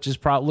pick, which is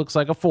looks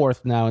like a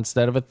fourth now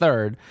instead of a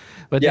third.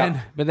 But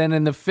then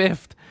in the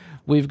fifth,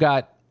 we've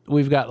got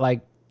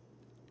like.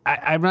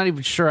 I'm not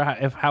even sure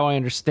how I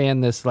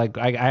understand this. Like,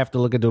 I have to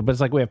look into it. But it's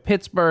like we have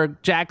Pittsburgh,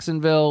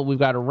 Jacksonville. We've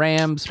got a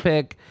Rams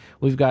pick.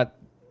 We've got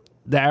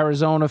the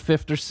Arizona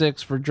 5th or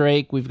 6th for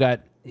Drake. We've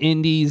got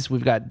Indies.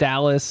 We've got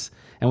Dallas.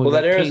 And we've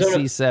got Arizona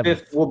KC 7th.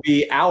 5th will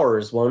be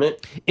ours, won't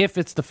it? If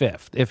it's the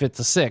 5th. If it's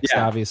the 6th,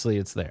 obviously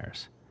it's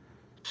theirs.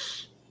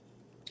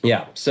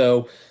 Yeah.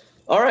 So,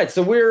 all right.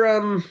 So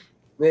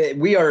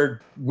we are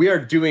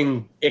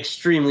doing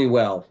extremely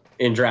well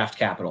in draft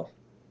capital.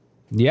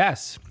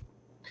 Yes.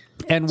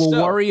 And we'll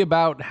worry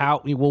about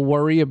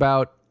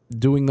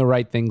doing the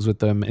right things with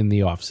them in the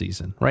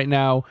offseason. Right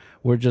now,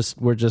 we're just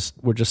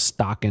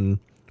stocking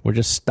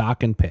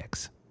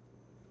picks.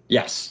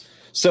 Yes.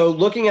 So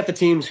looking at the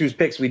teams whose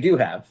picks we do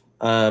have,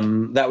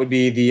 that would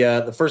be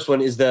the first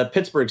one is the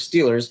Pittsburgh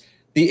Steelers.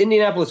 The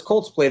Indianapolis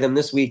Colts play them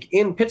this week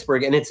in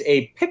Pittsburgh, and it's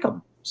a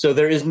pick'em. So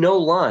there is no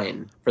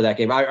line for that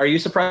game. Are you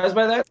surprised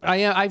by that?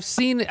 I've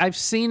seen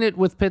it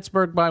with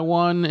Pittsburgh by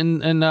 1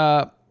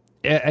 and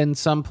in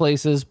some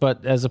places,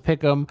 but as a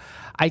pick'em,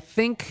 I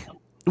think.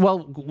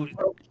 Well,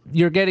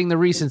 you're getting the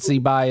recency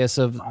bias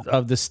of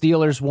the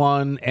Steelers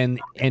won and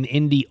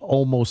Indy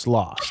almost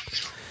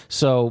lost.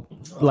 So,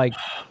 like,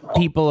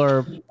 people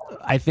are,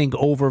 I think,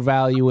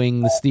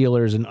 overvaluing the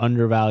Steelers and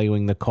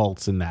undervaluing the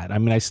Colts in that. I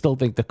mean, I still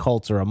think the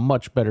Colts are a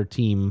much better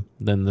team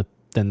than the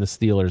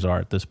Steelers are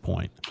at this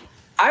point.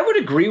 I would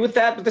agree with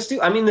that, but the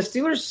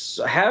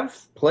Steelers have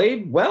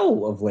played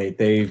well of late.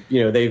 They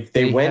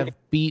have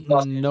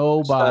beaten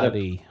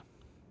nobody.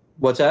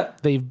 What's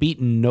that? They've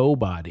beaten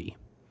nobody.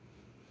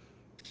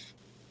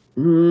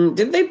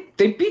 Did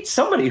they beat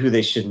somebody who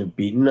they shouldn't have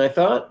beaten? I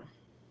thought.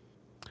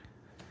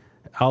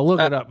 I'll look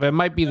it up. It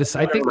might be this.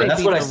 I think they beat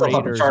the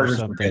Raiders or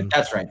something.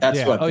 That's right.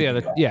 That's what. Oh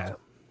yeah.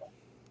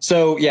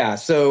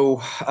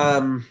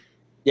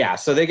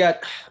 So they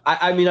got.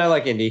 I mean, I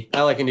like Indy.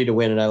 I like Indy to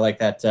win, and I like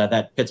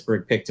that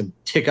Pittsburgh pick to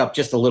tick up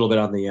just a little bit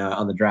on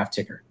the draft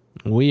ticker.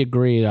 We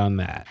agreed on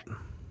that.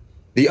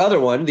 The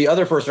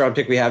other first round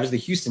pick we have is the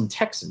Houston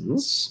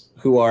Texans,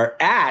 who are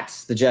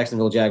at the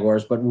Jacksonville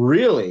Jaguars, but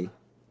really,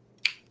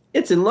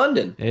 it's in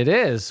London. It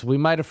is. We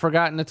might have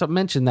forgotten to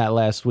mention that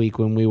last week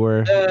when we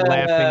were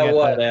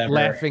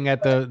laughing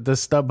at the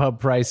StubHub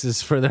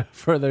prices for the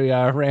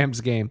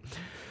Rams game.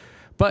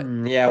 But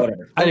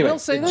whatever. Anyway, I will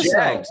say this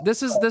though.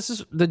 This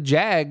is the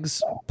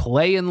Jags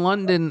play in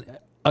London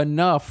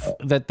enough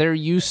that they're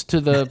used to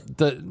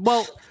the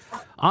well.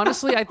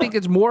 Honestly, I think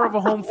it's more of a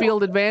home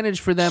field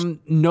advantage for them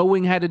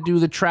knowing how to do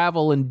the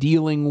travel and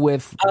dealing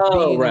with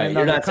being in another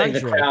You're not country.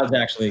 saying the crowd's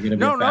actually going to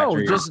be a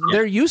factor. Just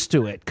they're used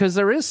to it because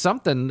there is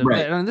something.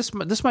 Right. And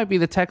this might be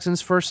the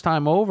Texans' first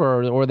time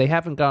over, or they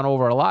haven't gone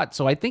over a lot.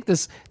 So I think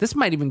this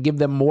might even give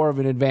them more of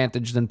an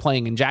advantage than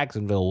playing in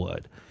Jacksonville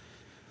would.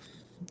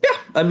 Yeah,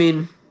 I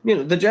mean,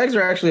 the Jags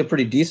are actually a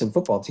pretty decent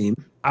football team.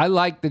 I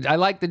like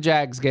the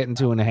Jags getting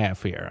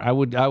 2.5 here. I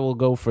will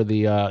go for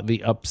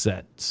the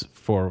upsets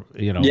for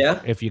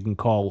if you can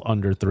call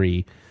under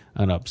 3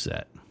 an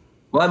upset.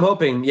 Well, I'm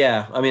hoping.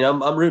 Yeah, I mean,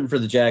 I'm rooting for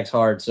the Jags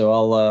hard.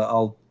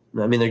 So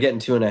I mean, they're getting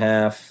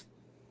 2.5.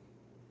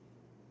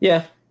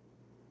 Yeah,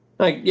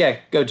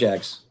 go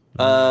Jags.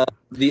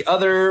 The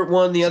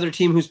other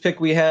team whose pick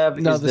we have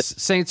is the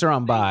Saints are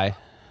on bye.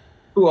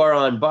 Who are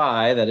on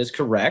bye. That is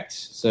correct.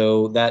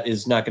 So that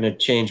is not going to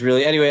change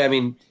really. Anyway, I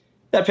mean,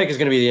 that pick is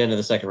going to be the end of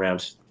the second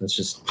round. That's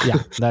just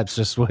that's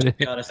just what it is. To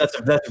be honest,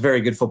 that's a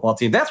very good football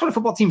team. That's what a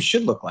football team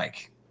should look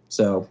like.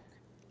 So,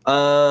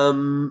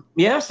 so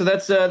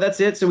that's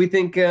it. So we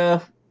think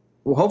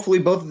hopefully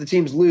both of the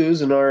teams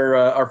lose and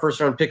our first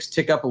round picks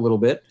tick up a little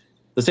bit.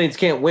 The Saints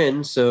can't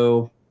win,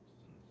 so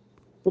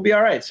we'll be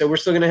all right. So we're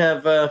still going to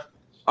have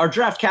our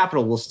draft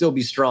capital will still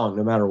be strong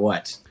no matter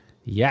what.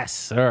 Yes,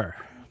 sir.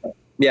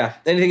 Yeah.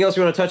 Anything else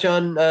you want to touch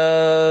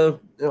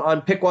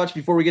on Pick Watch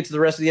before we get to the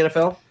rest of the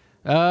NFL?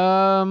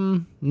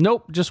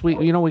 Nope. Just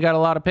we got a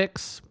lot of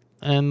picks,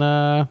 and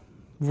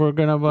we're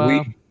gonna.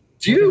 We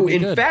do.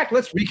 In fact,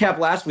 let's recap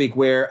last week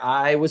where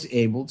I was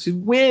able to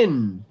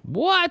win.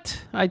 What?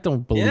 I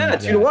don't believe. Yeah,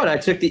 2-1. I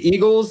took the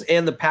Eagles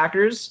and the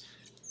Packers,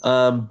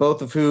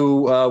 both of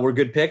who were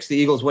good picks. The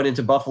Eagles went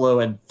into Buffalo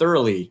and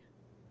thoroughly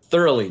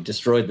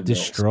destroyed the Bills.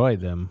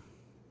 Destroyed them,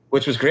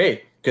 which was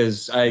great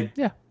because I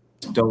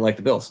don't like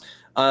the Bills.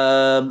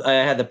 I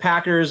had the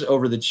Packers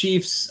over the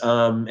Chiefs,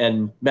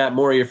 and Matt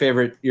Moore, your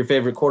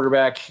favorite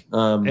quarterback.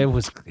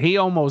 He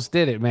almost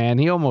did it, man.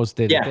 He almost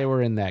did it. They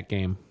were in that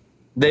game.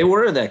 They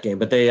were in that game,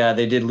 but they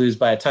did lose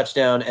by a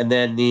touchdown. And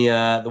then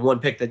the one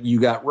pick that you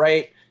got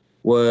right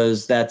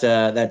was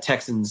that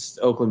Texans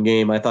Oakland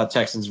game. I thought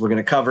Texans were going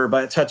to cover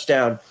by a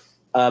touchdown,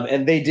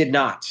 and they did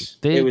not.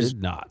 They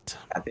did not.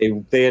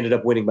 They ended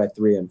up winning by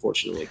 3,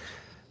 unfortunately.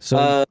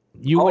 So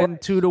you win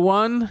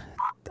 2-1.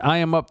 I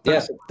am up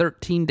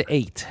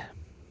 13-8.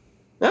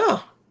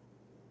 Oh,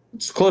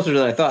 it's closer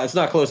than I thought. It's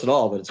not close at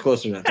all, but it's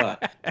closer than I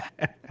thought.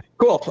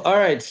 Cool. All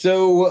right,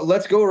 so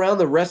let's go around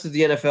the rest of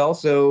the NFL.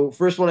 So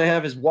first one I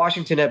have is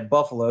Washington at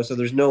Buffalo. So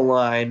there's no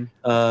line.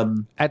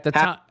 At the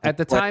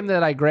time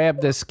that I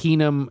grabbed this,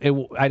 Keenum,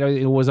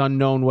 it was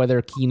unknown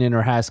whether Keenan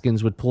or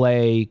Haskins would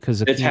play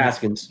because it's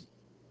Haskins.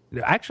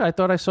 Actually, I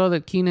thought I saw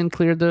that Keenan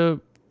cleared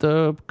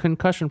the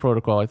concussion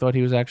protocol. I thought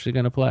he was actually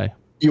going to play.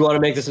 You want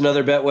to make this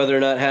another bet whether or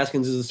not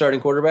Haskins is the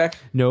starting quarterback?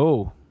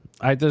 No,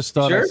 I just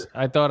thought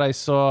I thought I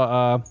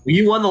saw.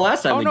 You won the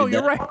last time. Oh no,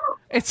 you're right.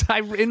 It's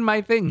in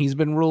my thing. He's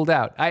been ruled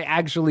out. I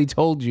actually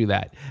told you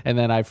that, and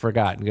then I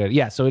forgot.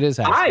 Yeah, so it is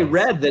Haskins. I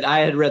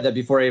had read that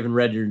before I even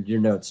read your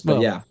notes.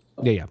 But yeah,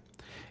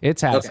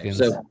 it's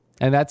Haskins, okay, so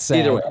and that's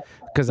sad. Either way,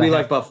 because we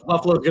like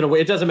Buffalo's going to win.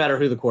 It doesn't matter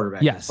who the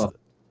quarterback is. Yes.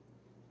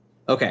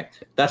 Okay,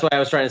 that's why I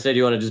was trying to say. Do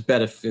you want to just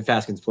bet if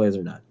Haskins plays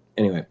or not?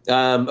 Anyway,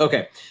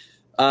 okay.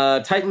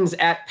 Titans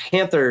at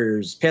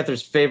Panthers.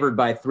 Panthers favored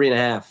by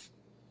 3.5.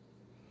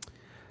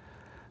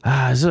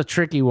 This is a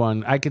tricky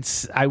one. I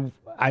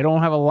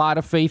don't have a lot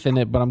of faith in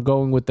it, but I'm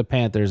going with the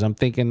Panthers. I'm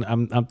thinking that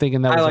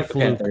was a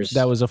fluke.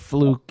 That was a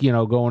fluke,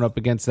 going up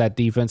against that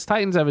defense.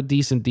 Titans have a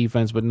decent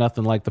defense, but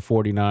nothing like the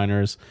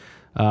 49ers.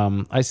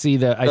 I see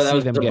them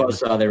getting.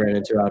 Buzzsaw they ran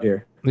into out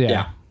here.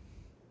 Yeah.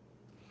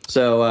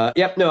 So, I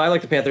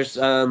like the Panthers.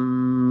 I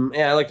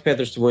like the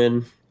Panthers to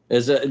win.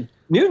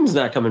 Newton's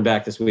not coming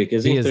back this week,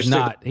 is he? He is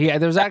not.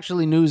 There's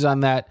actually news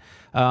on that.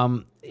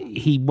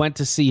 He went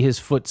to see his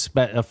foot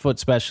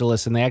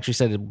specialist, and they actually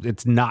said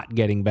it's not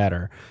getting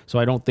better. So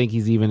I don't think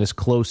he's even as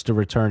close to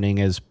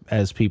returning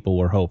as people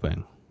were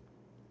hoping.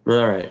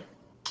 All right.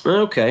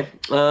 Okay.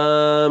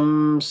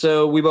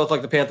 So we both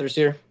like the Panthers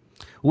here?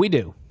 We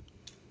do.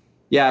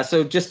 Yeah,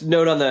 so just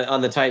note on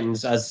the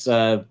Titans, as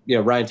Ryan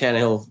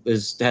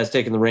Tannehill has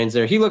taken the reins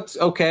there. He looked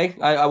okay.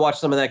 I watched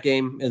some of that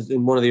game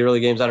in one of the early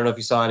games. I don't know if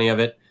you saw any of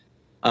it.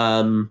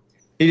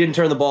 He didn't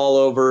turn the ball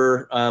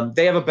over.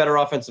 They have a better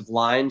offensive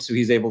line, so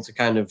he's able to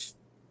kind of,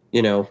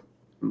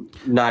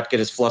 not get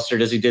as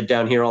flustered as he did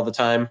down here all the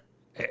time.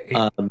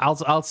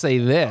 I'll say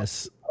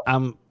this: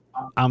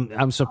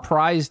 I'm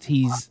surprised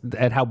he's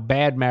at how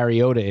bad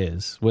Mariota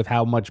is with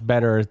how much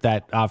better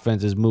that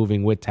offense is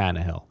moving with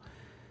Tannehill.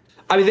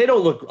 I mean, they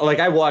don't look like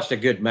I watched a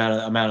good amount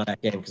of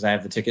that game because I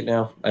have the ticket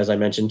now, as I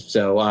mentioned.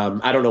 So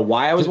I don't know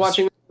why I was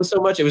watching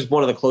so much. It was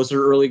one of the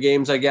closer early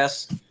games, I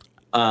guess.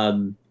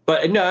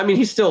 But no, I mean,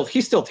 he's still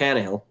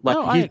Tannehill.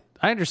 I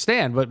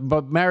understand,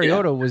 but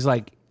Mariota was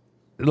like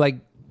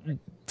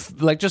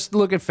just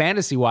look at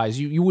fantasy wise,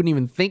 you wouldn't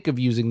even think of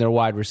using their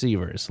wide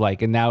receivers.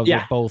 And now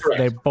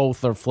they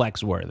both are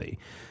flex worthy.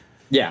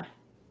 Yeah.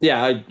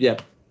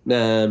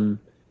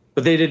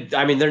 But they did.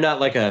 I mean, they're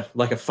not like a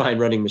fine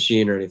running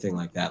machine or anything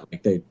like that.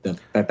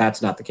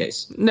 That's not the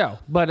case. No,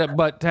 but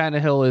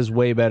Tannehill is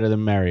way better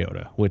than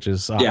Mariota, which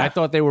is I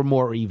thought they were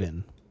more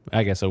even.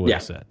 I guess I would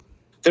have said.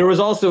 There was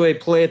also a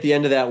play at the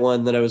end of that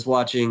one that I was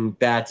watching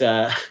that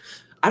I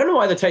don't know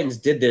why the Titans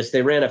did this.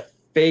 They ran a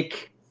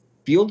fake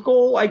field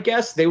goal, I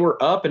guess. They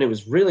were up, and it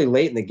was really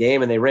late in the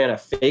game, and they ran a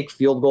fake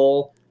field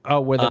goal.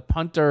 Oh, where the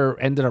punter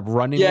ended up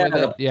running with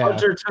it?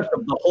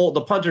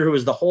 The punter who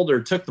was the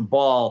holder took the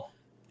ball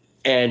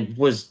and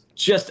was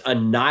just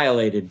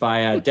annihilated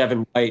by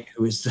Devin White,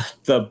 who is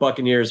the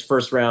Buccaneers'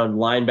 first-round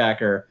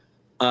linebacker.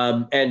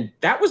 And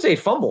that was a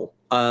fumble.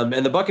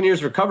 And the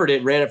Buccaneers recovered it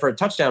and ran it for a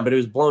touchdown, but it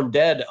was blown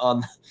dead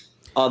on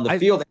the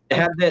field.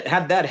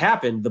 Had that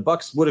happened, the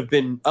Bucs would have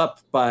been up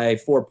by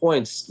 4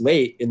 points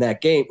late in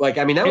that game.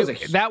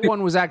 That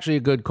one was actually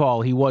a good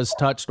call. He was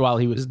touched while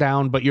he was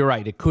down, but you're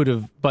right. It could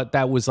have, but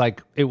that was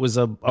it was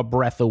a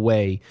breath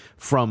away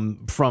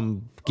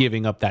from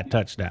giving up that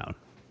touchdown.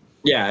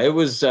 Yeah, it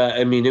was.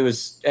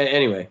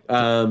 Anyway.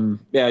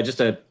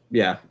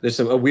 There's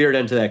a weird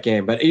end to that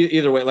game. But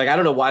either way, I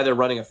don't know why they're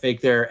running a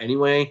fake there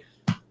anyway.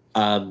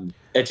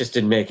 It just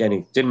didn't make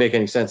any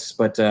sense.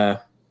 But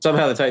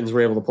somehow the Titans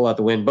were able to pull out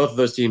the win. Both of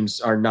those teams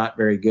are not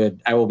very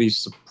good. I will be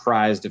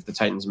surprised if the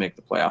Titans make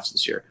the playoffs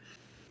this year.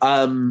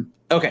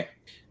 Okay.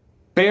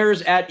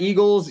 Bears at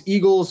Eagles.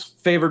 Eagles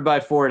favored by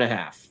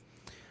 4.5.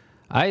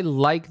 I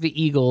like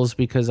the Eagles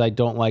because I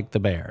don't like the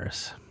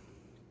Bears.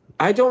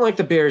 I don't like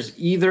the Bears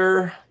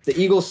either. The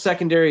Eagles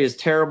secondary is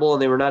terrible,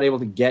 and they were not able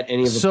to get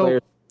any of the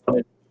players.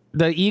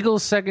 The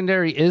Eagles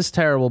secondary is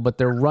terrible, but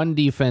their run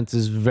defense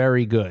is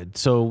very good.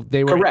 So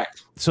they were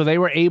correct. So they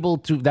were able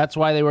to. That's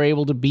why they were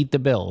able to beat the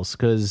Bills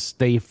because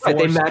they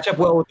match up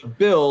well with the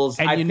Bills.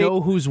 And you know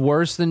who's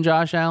worse than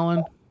Josh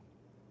Allen?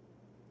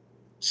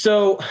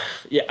 So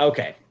yeah,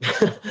 okay.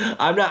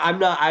 I'm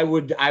not. I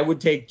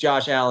would take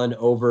Josh Allen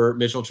over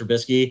Mitchell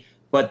Trubisky,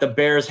 but the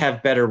Bears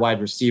have better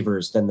wide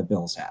receivers than the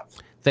Bills have.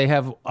 They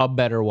have a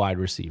better wide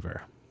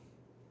receiver,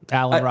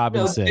 Allen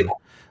Robinson,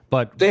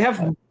 but they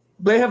have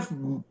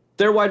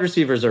their wide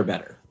receivers are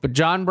better. But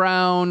John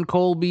Brown,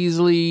 Cole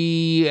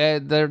Beasley,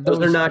 those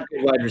are not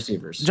good wide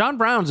receivers. John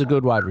Brown's a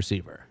good wide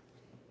receiver.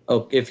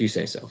 Oh, if you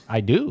say so. I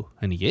do,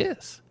 and he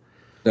is.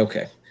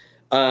 Okay.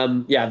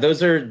 They're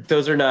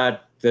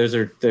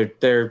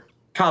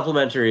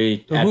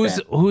complimentary.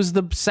 Who's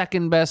the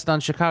second best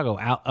on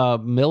Chicago?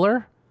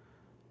 Miller?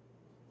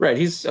 Right,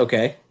 he's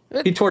okay.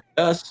 He torched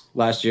us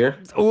last year.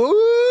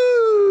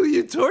 Ooh,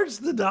 you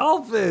torched the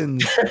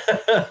Dolphins.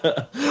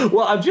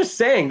 Well, I'm just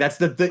saying that's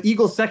the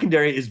Eagles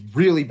secondary is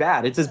really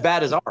bad. It's as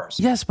bad as ours.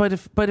 Yes, but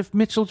if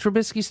Mitchell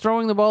Trubisky's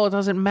throwing the ball, it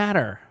doesn't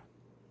matter.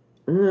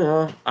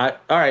 All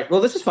right.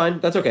 Well, this is fine.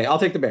 That's okay. I'll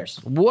take the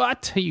Bears.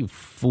 What? You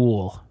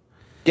fool.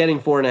 Getting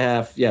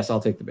 4.5. Yes, I'll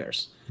take the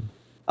Bears.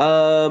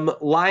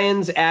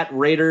 Lions at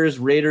Raiders.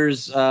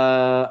 Raiders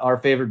are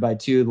favored by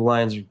 2. The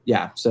Lions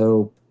are,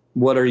 so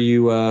what are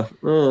you?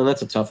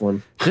 That's a tough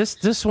one.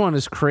 This one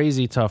is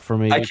crazy tough for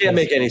me. I can't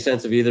make any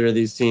sense of either of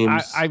these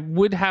teams. I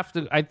would have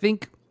to. I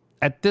think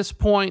at this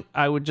point,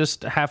 I would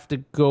just have to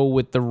go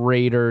with the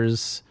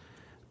Raiders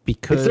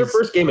because it's their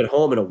first game at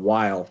home in a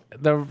while.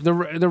 The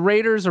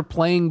Raiders are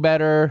playing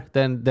better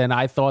than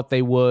I thought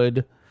they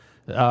would.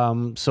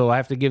 So I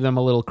have to give them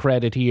a little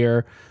credit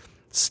here.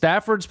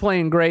 Stafford's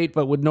playing great,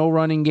 but with no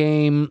running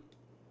game,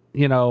 I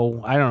don't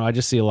know. I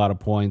just see a lot of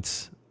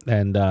points,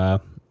 and I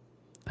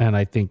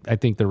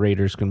think the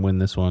Raiders can win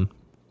this one.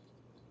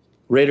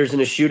 Raiders in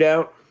a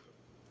shootout?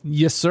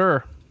 Yes,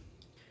 sir.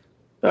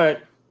 All right.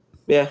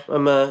 Yeah,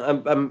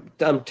 I'm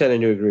tending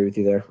to agree with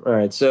you there. All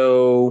right,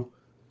 so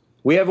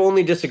we have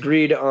only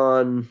disagreed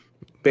on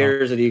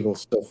Bears and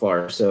Eagles so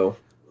far, so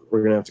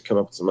we're gonna have to come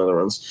up with some other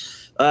ones.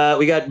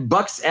 We got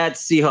Bucs at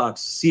Seahawks.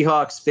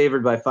 Seahawks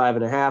favored by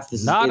 5.5.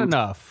 This not is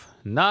enough.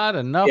 Not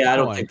enough. Yeah, I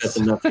don't think that's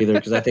enough either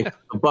because I think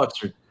the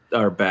Bucs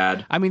are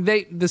bad. I mean,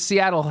 the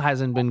Seattle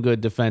hasn't been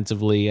good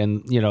defensively,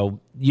 and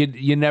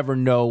you never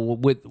know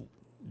with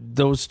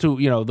those two.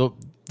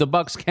 The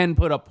Bucs can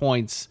put up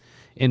points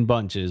in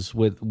bunches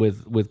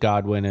with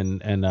Godwin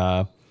and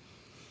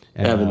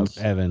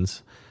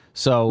Evans.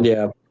 So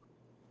yeah,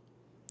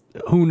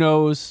 who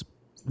knows?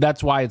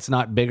 That's why it's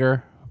not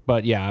bigger.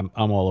 But yeah,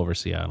 I'm all over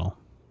Seattle.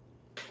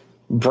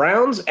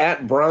 Browns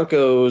at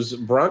Broncos.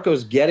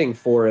 Broncos getting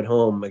 4 at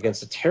home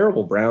against a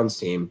terrible Browns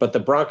team, but the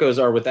Broncos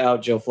are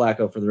without Joe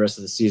Flacco for the rest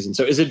of the season.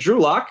 So is it Drew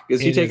Lock? Is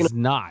he taking?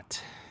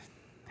 Not.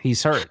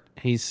 He's hurt.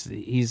 He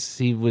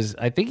was.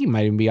 I think he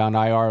might even be on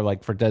IR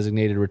for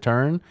designated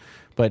return.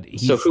 But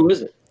so who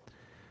is it?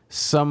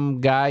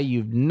 Some guy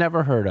you've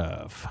never heard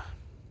of.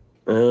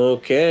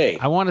 Okay.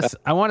 I want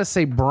to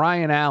say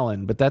Brian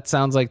Allen, but that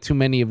sounds like too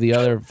many of the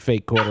other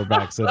fake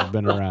quarterbacks that have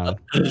been around.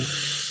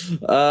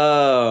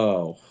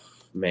 Oh.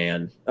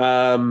 Man,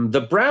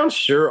 the Browns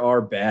sure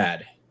are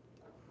bad.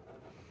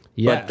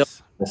 Yes,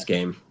 but this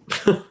game,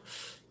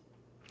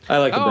 I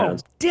like the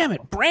Browns. Damn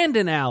it,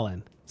 Brandon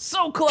Allen,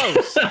 so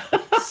close,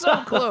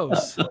 so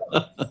close.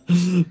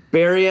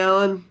 Barry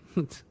Allen,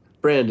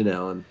 Brandon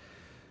Allen.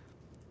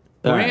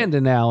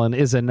 Brandon Allen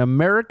is an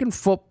American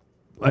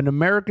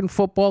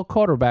football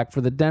quarterback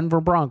for the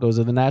Denver Broncos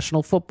of the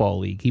National Football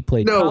League. He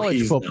played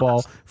college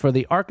football for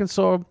the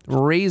Arkansas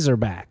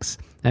Razorbacks.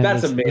 And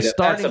that's was the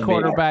starting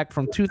quarterback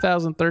from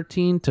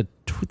 2013 to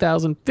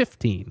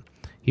 2015.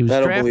 He was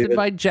drafted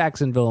by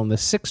Jacksonville in the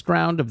 6th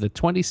round of the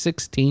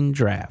 2016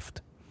 draft.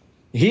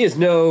 He is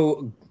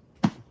no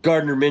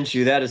Gardner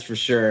Minshew, that is for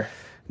sure.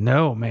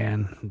 No,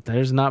 man.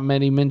 There's not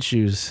many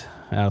Minshews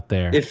out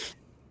there. If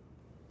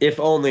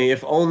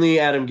only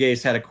Adam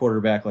Gase had a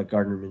quarterback like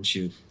Gardner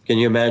Minshew. Can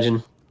you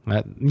imagine?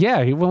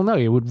 Yeah, he will know.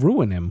 It would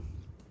ruin him.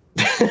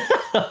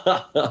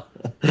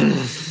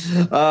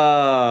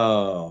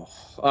 Oh,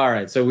 all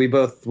right. So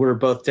we're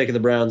both taking the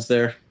Browns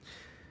there.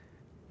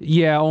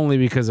 Yeah, only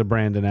because of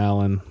Brandon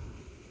Allen.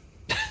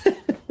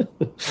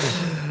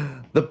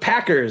 The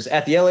Packers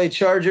at the LA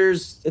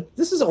Chargers.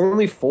 This is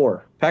only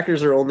 4.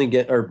 Packers are only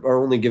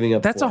giving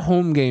up. That's 4. a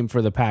home game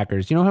for the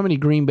Packers. You know how many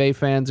Green Bay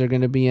fans are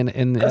going to be in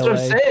That's LA? what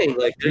I'm saying.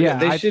 Like,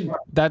 they should.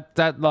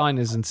 That line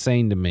is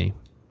insane to me.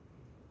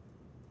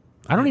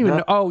 I don't even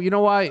know. Oh, you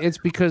know why? It's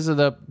because of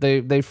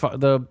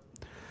the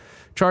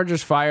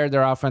Chargers fired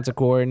their offensive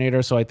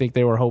coordinator, so I think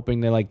they were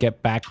hoping to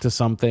get back to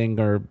something,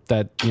 or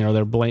that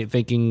they're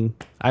thinking.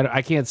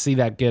 I can't see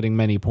that getting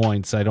many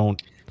points. I don't.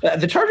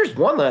 The Chargers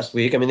won last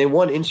week. I mean, they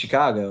won in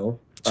Chicago.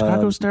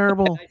 Chicago's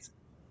terrible.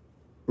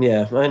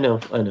 Yeah, I know.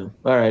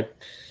 All right.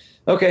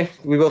 Okay,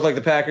 we both like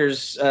the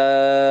Packers.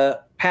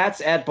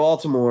 Pats at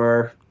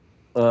Baltimore.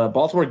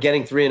 Baltimore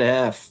getting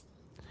 3.5.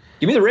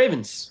 Give me the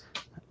Ravens.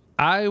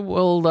 I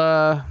will.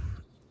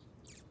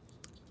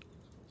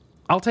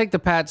 I'll take the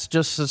Pats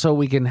just so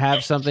we can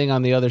have something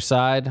on the other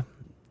side.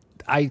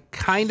 I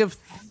kind of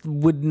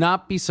would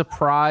not be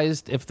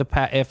surprised if the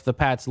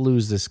Pats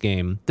lose this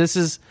game. I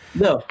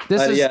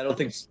don't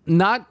think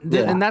not,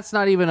 and that's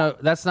not even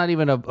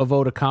a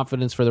vote of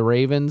confidence for the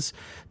Ravens.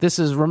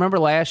 Remember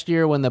last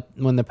year when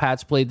the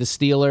Pats played the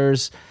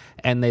Steelers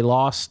and they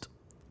lost.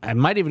 It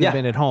might even have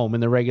been at home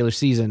in the regular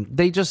season.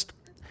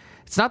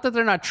 It's not that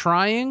they're not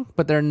trying,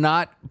 but they're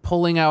not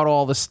pulling out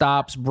all the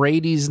stops.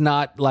 Brady's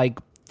not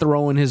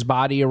throwing his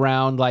body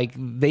around.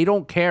 They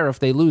don't care if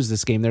they lose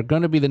this game. They're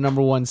going to be the number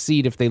 1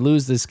 seed if they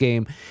lose this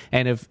game.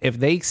 And if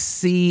they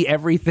see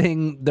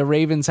everything the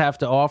Ravens have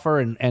to offer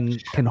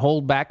and can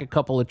hold back a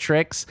couple of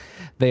tricks,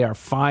 they are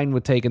fine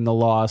with taking the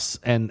loss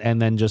and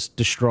then just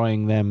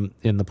destroying them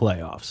in the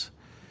playoffs.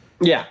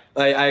 Yeah,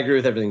 I agree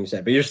with everything you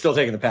said, but you're still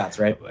taking the Pats,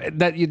 right?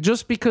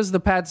 Just because the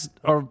Pats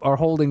are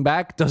holding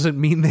back doesn't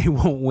mean they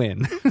won't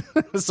win.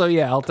 So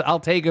yeah, I'll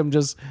take them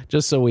just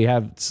so we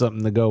have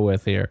something to go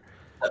with here.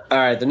 All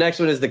right, the next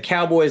one is the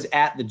Cowboys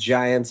at the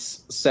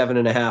Giants,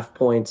 7.5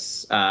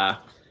 points. I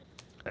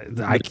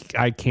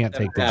can't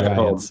take the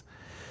Giants.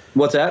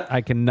 What's that?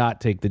 I cannot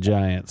take the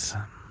Giants.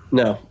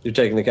 No, you're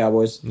taking the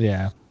Cowboys?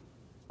 Yeah.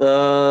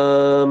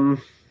 All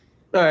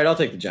right, I'll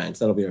take the Giants.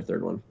 That'll be our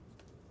third one.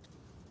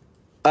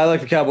 I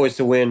like the Cowboys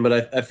to win,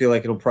 but I feel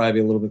like it'll probably be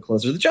a little bit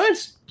closer. The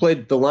Giants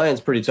played the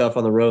Lions pretty tough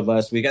on the road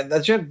last week.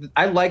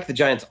 I like the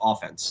Giants'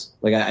 offense.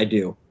 I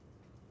do.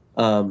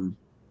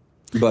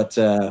 But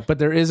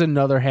there is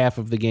another half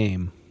of the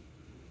game.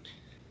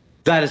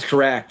 That is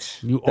correct.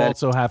 You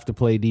also have to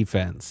play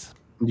defense.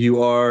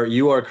 You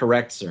are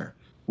correct, sir.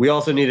 We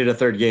also needed a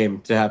third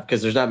game to have,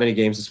 because there's not many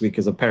games this week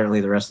because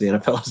apparently the rest of the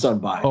NFL is on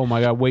bye. Oh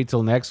my God! Wait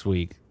till next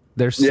week.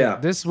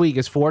 This week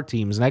is 4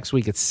 teams. Next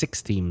week it's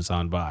 6 teams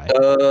on bye.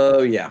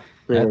 Oh yeah,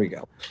 there we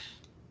go.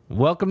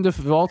 Welcome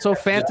to also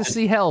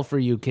fantasy hell for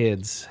you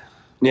kids.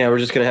 Yeah, we're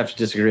just gonna have to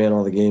disagree on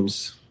all the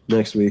games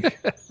next week,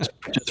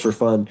 just for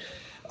fun.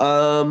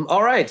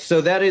 All right,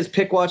 so that is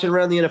pick watching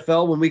around the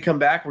NFL. When we come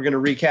back, we're going to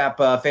recap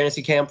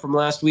fantasy camp from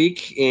last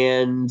week,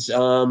 and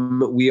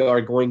we are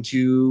going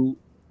to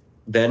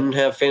then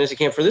have fantasy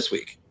camp for this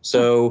week.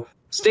 So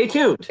stay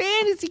tuned.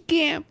 Fantasy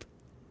camp.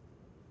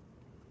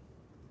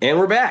 And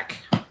we're back.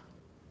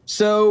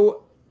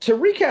 So to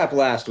recap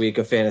last week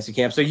of fantasy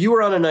camp, so you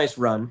were on a nice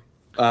run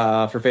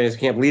for fantasy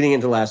camp leading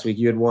into last week.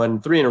 You had won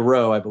 3 in a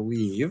row, I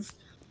believe.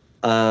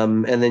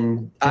 And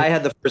then I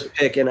had the first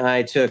pick, and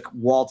I took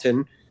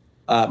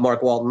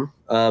Mark Walton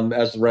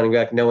as the running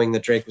back, knowing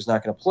that Drake was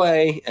not going to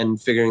play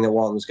and figuring that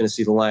Walton was going to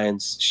see the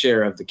Lions'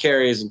 share of the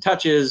carries and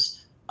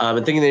touches,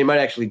 and thinking that he might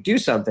actually do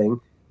something.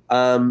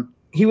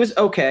 He was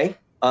okay,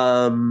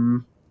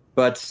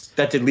 but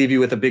that did leave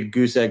you with a big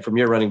goose egg from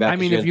your running back. I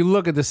mean, if you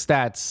look at the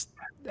stats,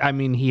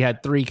 he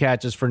had 3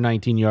 catches for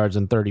 19 yards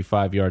and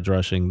 35 yards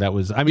rushing. That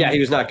was, he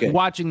was not good.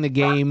 Watching the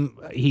game,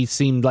 he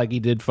seemed like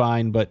he did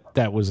fine, but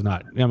that was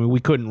not.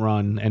 We couldn't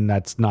run, and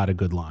that's not a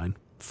good line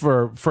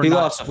for he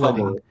not lost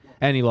splitting. A fumble.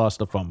 And he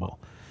lost a fumble.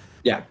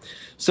 Yeah.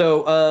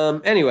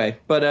 So anyway,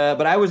 but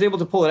I was able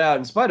to pull it out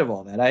in spite of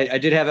all that. I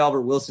did have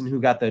Albert Wilson, who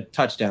got the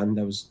touchdown.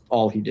 That was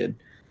all he did.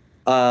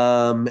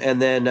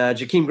 And then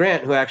Jakeem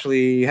Grant, who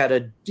actually had a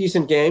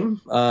decent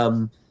game.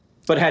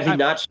 But had he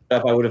not shut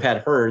up, I would have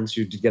had Hearns,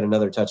 who did get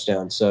another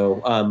touchdown.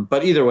 So,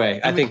 but either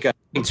way, I think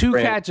 2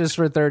 catches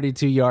for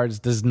 32 yards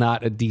does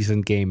not a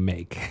decent game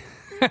make.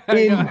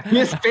 In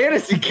his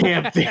fantasy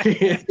camp,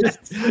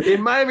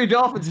 in Miami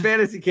Dolphins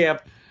fantasy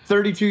camp,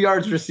 32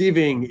 yards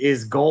receiving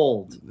is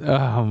gold.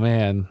 Oh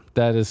man,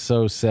 that is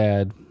so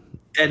sad.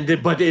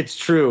 But it's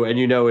true, and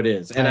it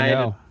is. And I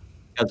know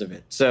because of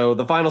it. So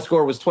the final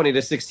score was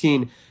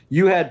 20-16.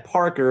 You had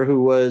Parker,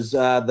 who was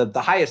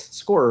the highest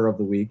scorer of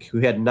the week, who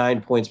had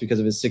 9 points because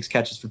of his 6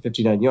 catches for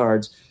 59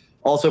 yards.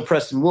 Also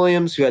Preston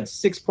Williams, who had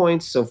 6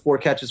 points, so 4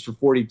 catches for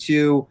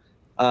 42.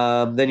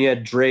 Then you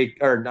had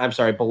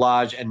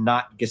Balaj and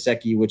not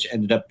Gesicki, which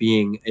ended up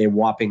being a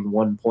whopping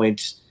 1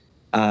 point.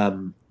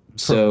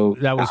 So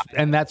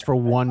that's for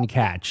one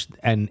catch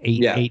and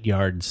eight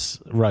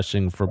yards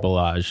rushing for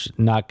Balaj,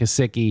 not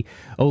Gesicki.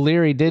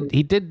 O'Leary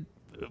did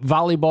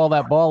volleyball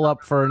that ball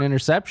up for an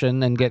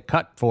interception and get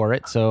cut for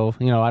it. So,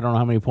 I don't know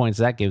how many points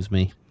that gives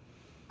me.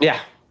 Yeah,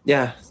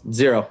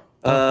 0.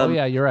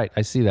 Yeah, you're right.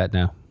 I see that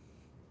now.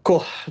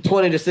 Cool.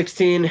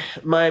 20-16,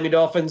 Miami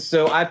Dolphins.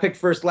 So I picked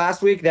first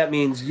last week. That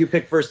means you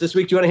picked first this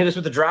week. Do you want to hit us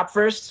with the drop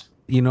first?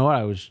 You know what?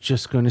 I was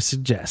just going to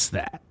suggest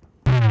that.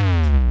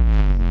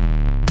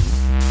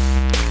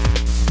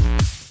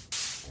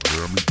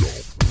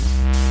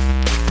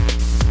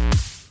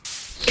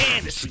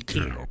 Fantasy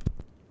Camp.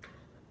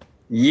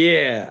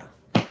 Yeah.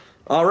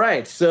 All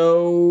right.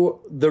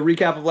 So the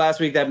recap of last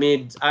week, that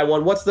means I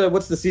won. What's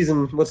the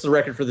season? What's the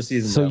record for the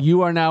season? So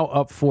you are now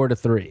up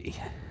 4-3.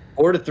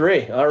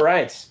 4-3. All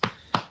right.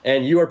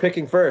 And you are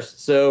picking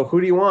first. So who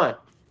do you want?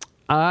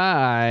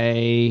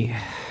 I'm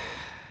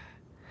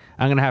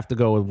going to have to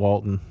go with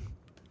Walton.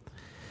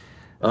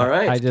 All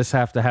right. I just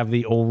have to have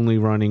the only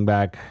running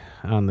back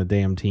on the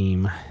damn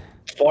team.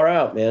 Far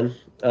out, man.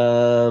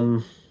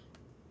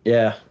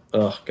 Yeah.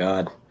 Oh,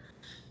 God.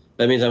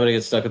 That means I'm going to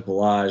get stuck with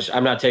Balaj.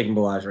 I'm not taking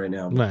Balaj right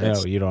now.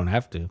 No, you don't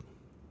have to.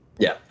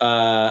 Yeah.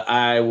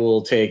 I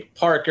will take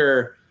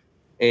Parker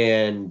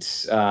and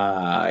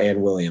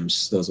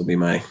Williams. Those will be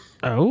my...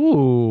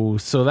 Oh,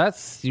 so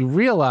that's... You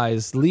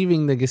realize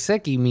leaving the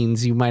Gesicki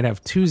means you might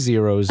have 2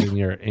 zeros in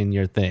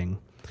your thing.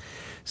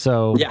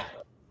 So... Yeah.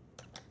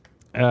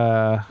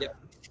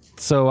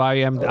 So I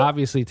am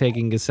obviously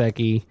taking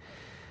Gesicki,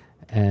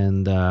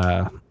 and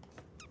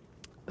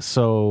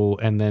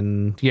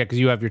because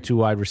you have your 2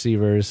 wide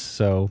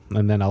receivers,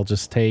 and then I'll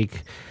just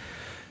take.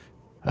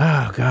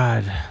 Oh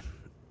God,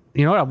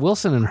 you know what?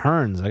 Wilson and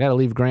Hearns. I got to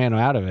leave Grant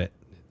out of it.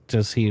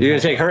 You're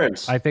gonna take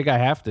Hearns. I think I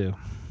have to.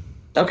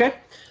 Okay.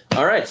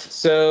 All right.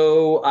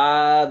 So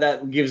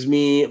that gives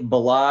me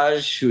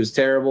Balaj, who is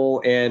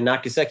terrible, and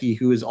Nakaseki,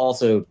 who is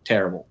also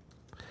terrible.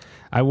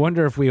 I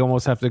wonder if we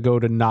almost have to go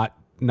to not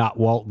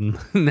Walton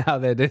now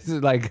that it's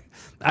like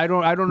I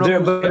don't know.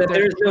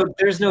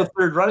 There's no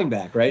third running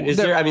back, right? Is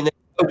there? I mean,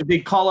 they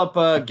call up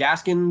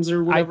Gaskins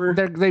or whatever.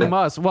 They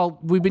must. Well,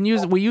 we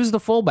use the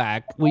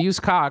fullback. We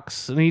use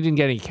Cox, and he didn't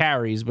get any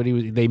carries, but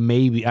they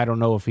maybe I don't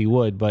know if he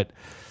would, but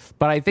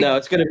I think no,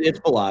 it's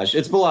Balaj.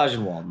 It's Balaj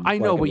and Walton. I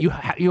know, but you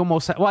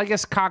almost well, I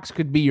guess Cox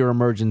could be your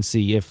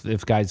emergency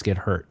if guys get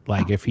hurt,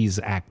 like if he's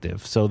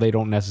active. So they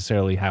don't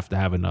necessarily have to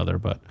have another,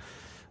 but.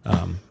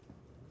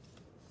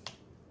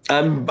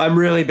 I'm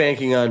really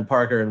banking on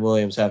Parker and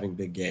Williams having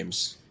big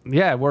games.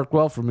 Yeah, it worked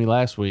well for me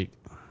last week.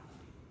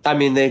 I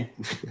mean, they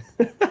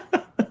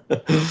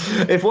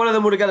if one of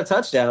them would have got a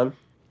touchdown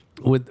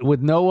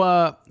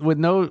without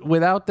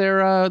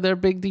their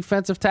big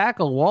defensive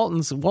tackle,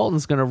 Walton's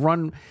going to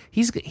run.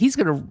 He's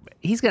going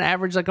to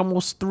average like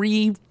almost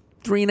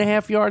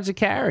 3.5 yards a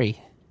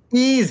carry.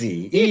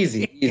 Easy.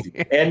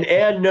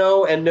 and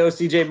no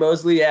CJ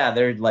Mosley. Yeah,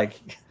 they're like.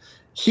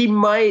 He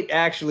might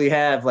actually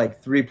have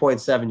like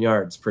 3.7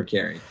 yards per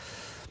carry.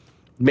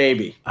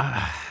 Maybe.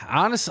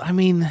 Honestly, I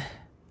mean,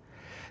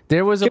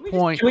 there was a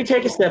point. Can we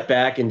take a step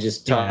back and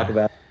just talk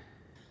about it?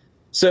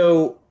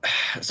 So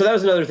that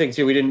was another thing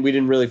too. We didn't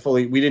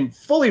fully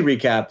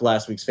recap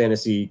last week's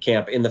fantasy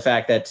camp in the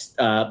fact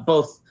that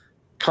both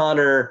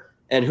Connor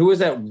and who was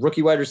that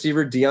rookie wide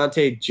receiver,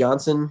 Deontay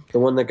Johnson, the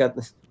one that got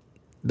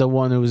the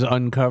one who was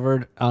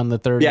uncovered on the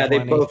third. Yeah,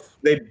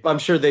 I'm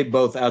sure they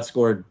both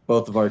outscored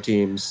both of our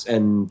teams,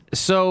 and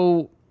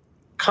so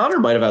Connor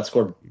might have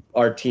outscored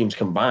our teams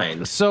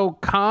combined. So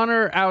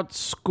Connor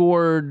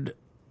outscored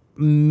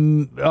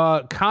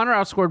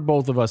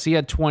both of us. He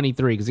had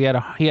 23 because he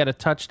had a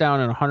touchdown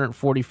and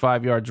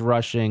 145 yards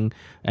rushing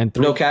and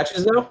no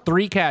catches though.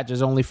 3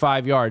 catches, only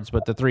 5 yards,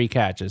 but the 3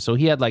 catches. So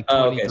he had like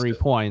 23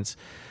 points.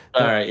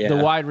 All right, yeah. The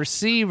wide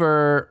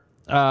receiver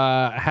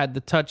had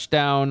the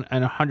touchdown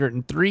and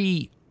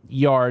 103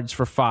 yards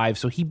for 5,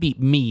 so he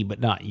beat me, but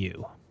not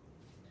you.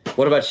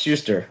 What about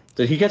Schuster?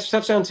 Did he catch a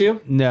touchdown too?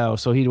 No,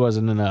 so he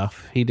wasn't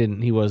enough. He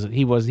didn't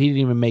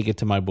even make it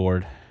to my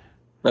board.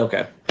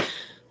 Okay.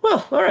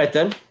 Well, all right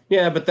then.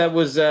 Yeah, but that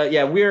was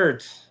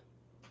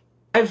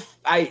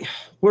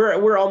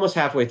we're almost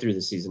halfway through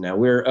the season now.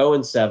 We're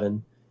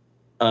 0-7.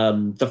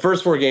 The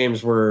first 4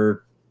 games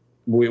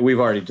we've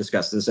already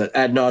discussed this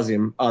ad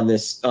nauseum on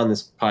this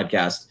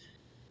podcast.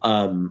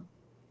 I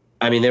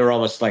mean, they were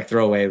almost like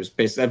throwaway. It was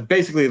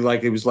basically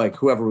like it was like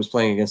whoever was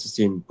playing against this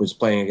team was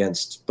playing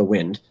against the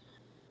wind.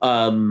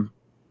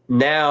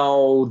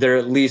 Now they're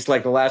at least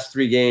like the last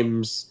 3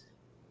 games,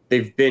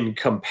 they've been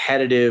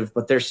competitive,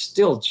 but they're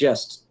still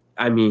just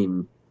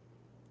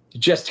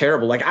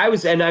terrible. Like I've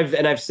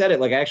said it.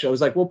 Like actually, I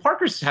was like, well,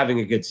 Parker's having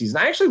a good season.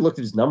 I actually looked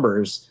at his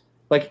numbers.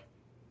 Like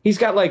he's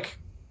got like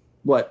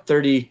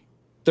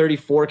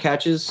 34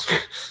 catches,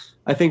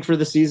 I think for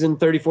the season,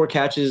 34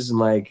 catches and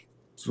like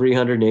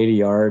 380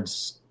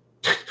 yards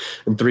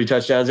and 3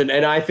 touchdowns. And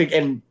I think,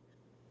 and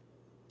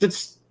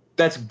that's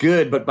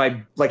good, but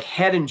by like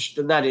head and it's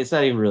not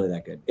even really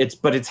that good.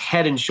 It's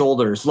head and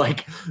shoulders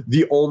like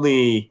the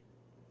only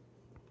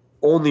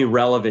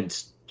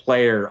relevant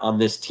player on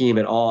this team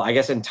at all. I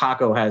guess, and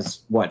Taco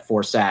has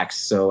 4 sacks.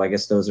 So I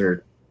guess those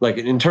are like,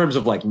 in terms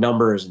of like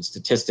numbers and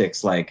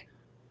statistics, like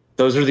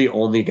those are the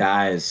only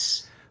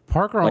guys.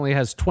 Parker only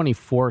has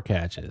 24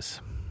 catches.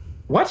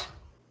 What?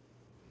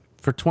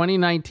 For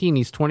 2019,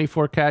 he's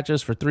 24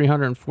 catches for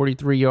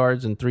 343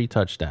 yards and 3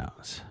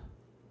 touchdowns.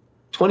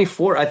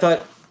 24? I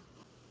thought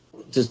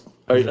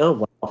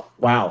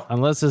wow.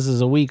 Unless this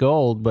is a week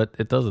old, but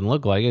it doesn't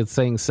look like it. It's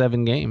saying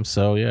 7 games,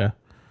 so yeah.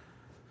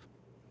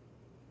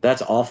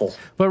 That's awful.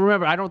 But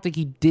remember, I don't think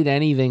he did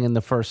anything in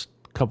the first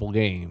couple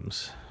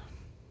games.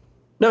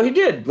 No, he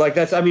did. Like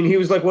he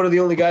was like one of the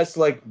only guys to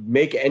like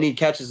make any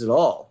catches at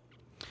all.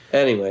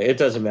 Anyway, it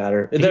doesn't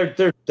matter.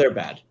 They're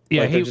bad.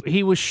 Yeah, like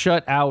he was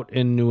shut out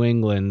in New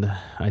England.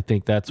 I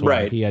think that's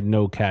why he had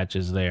no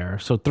catches there.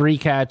 So 3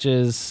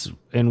 catches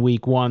in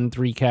week 1,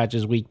 3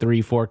 catches week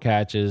 3, 4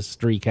 catches,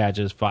 3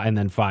 catches, 5, and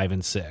then 5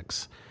 and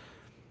 6.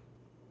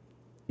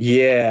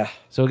 Yeah.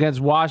 So against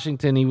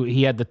Washington,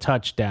 he had the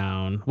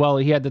touchdown. Well,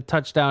 he had the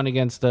touchdown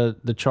against the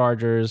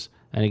Chargers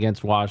and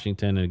against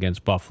Washington and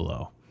against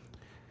Buffalo.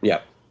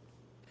 Yeah.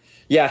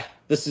 Yeah,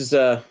 this is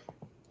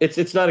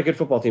it's not a good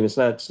football team. It's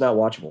not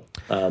watchable.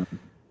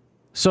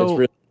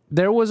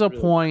 There was a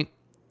point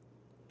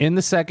in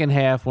the second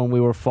half when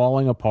we were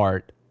falling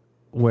apart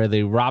where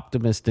the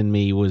optimist in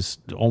me was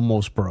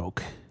almost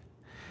broke.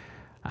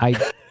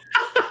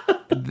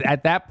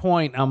 At that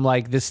point, I'm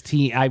like, this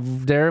team.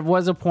 There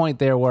was a point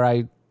there where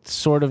I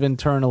sort of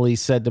internally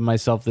said to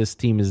myself, this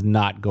team is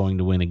not going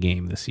to win a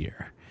game this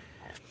year.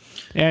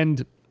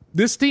 And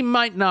this team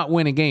might not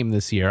win a game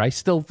this year. I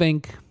still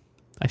think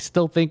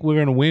we're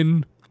going to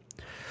win.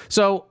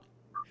 So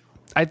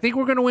I think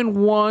we're going to win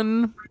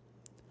 1.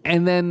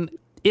 And then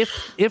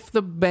if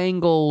the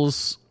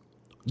Bengals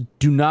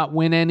do not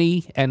win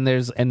any, and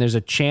there's a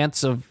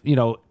chance of,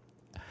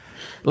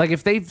 like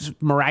if they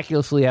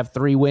miraculously have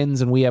 3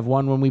 wins and we have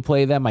 1 when we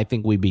play them, I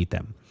think we beat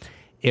them.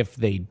 If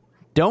they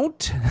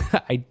don't,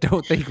 I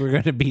don't think we're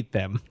going to beat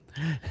them.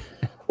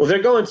 Well,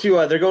 they're going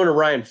to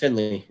Ryan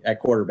Finley at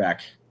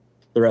quarterback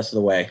the rest of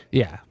the way.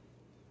 Yeah.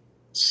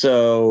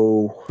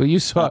 So well, you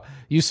saw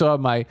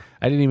my,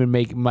 I didn't even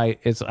make my,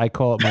 I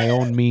call it my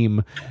own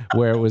meme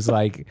where it was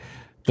like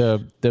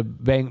the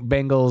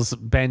Bengals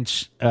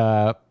bench,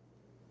 Bengals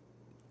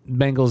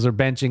are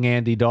benching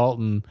Andy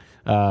Dalton,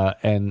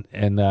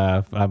 and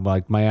I'm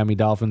like, Miami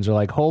Dolphins are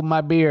like, hold my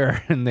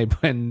beer, and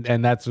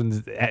that's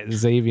when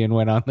Xavier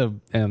went on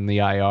the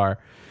IR.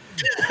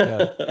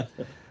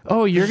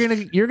 Oh,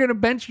 you're gonna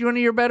bench one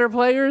of your better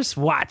players?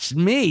 Watch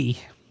me.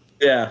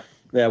 Yeah,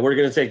 we're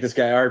gonna take this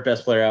guy, our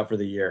best player, out for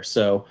the year.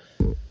 So,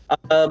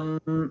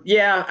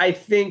 I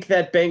think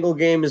that Bengal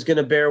game is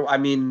gonna bear. I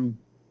mean,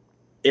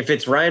 if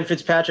it's Ryan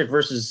Fitzpatrick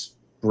versus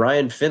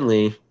Ryan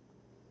Finley.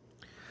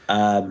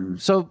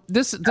 So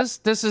this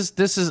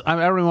is I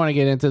don't really want to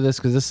get into this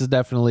because this is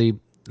definitely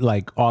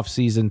like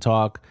off-season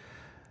talk,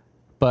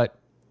 but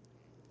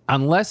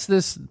unless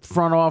this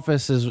front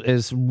office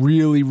is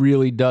really,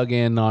 really dug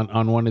in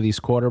on one of these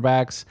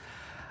quarterbacks,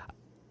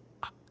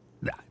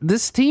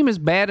 this team is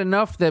bad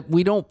enough that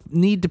we don't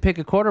need to pick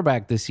a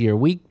quarterback this year.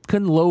 We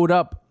can load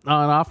up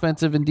on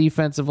offensive and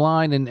defensive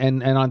line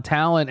and on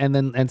talent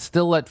and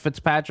still let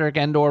Fitzpatrick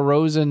and or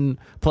Rosen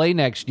play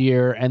next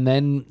year and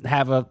then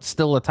have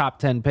still a top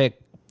 10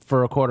 pick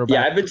for a quarterback.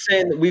 Yeah, I've been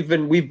saying that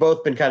we've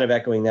both been kind of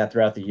echoing that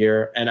throughout the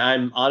year. And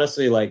I'm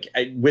honestly like,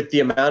 with the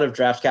amount of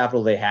draft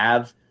capital they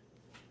have,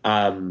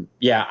 I'd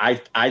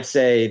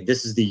say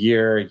this is the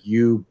year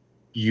you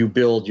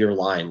build your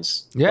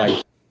lines.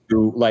 Yeah.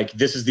 Like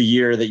this is the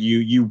year that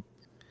you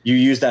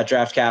use that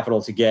draft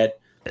capital to get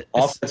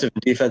offensive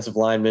and defensive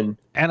linemen.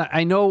 And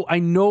I know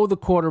the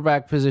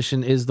quarterback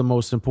position is the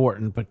most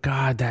important, but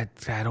God,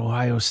 that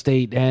Ohio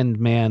State end,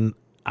 man,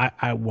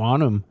 I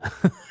want him.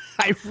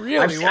 I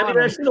really want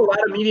him. I've seen a lot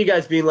of media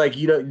guys being like,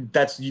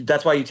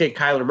 that's why you take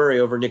Kyler Murray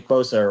over Nick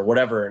Bosa or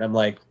whatever, and I'm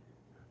like,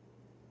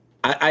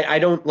 I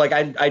don't like.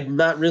 I'm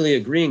not really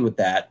agreeing with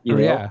that.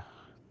 Yeah.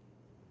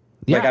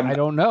 Like I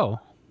don't know.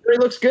 Murray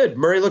looks good.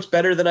 Murray looks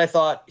better than I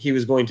thought he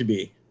was going to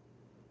be.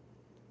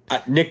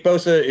 Nick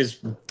Bosa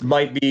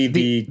might be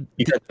the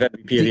defensive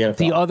MVP of the NFL.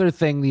 The other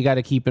thing you got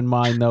to keep in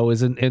mind, though,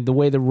 is in the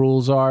way the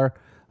rules are,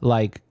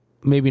 like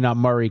maybe not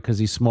Murray because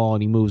he's small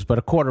and he moves, but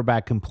a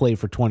quarterback can play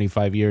for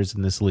 25 years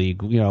in this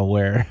league.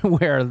 Where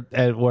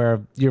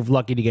you're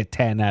lucky to get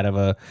 10 out of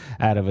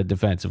a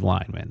defensive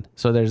lineman.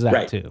 So there's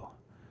that too.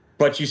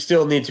 But you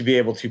still need to be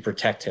able to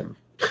protect him.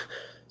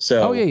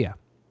 So yeah.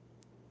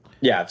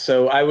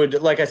 So I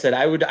would, like I said,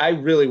 I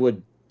really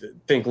would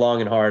think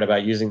long and hard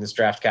about using this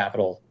draft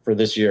capital for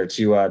this year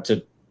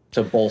to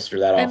bolster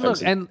that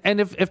offense. Look, and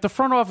if the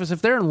front office,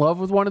 if they're in love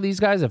with one of these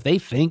guys, if they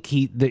think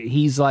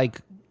he's like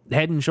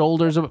head and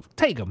shoulders,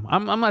 take him.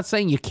 I'm not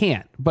saying you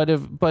can't, but there's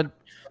going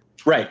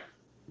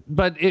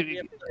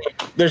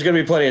to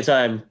be plenty of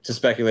time to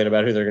speculate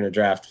about who they're going to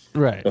draft.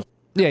 Right.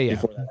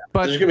 Yeah.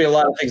 But there's going to be a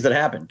lot of things that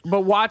happen.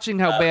 But watching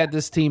how bad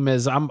this team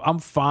is, I'm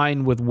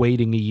fine with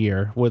waiting a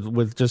year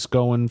with just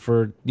going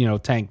for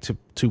tank to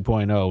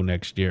 2.0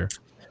 next year.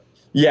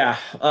 Yeah.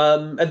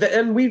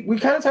 And we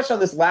kind of touched on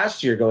this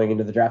last year going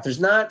into the draft.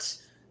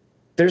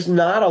 There's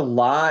not a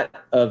lot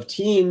of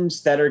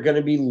teams that are going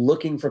to be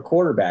looking for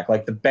quarterback.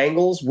 Like the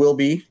Bengals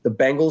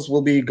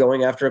will be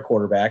going after a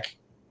quarterback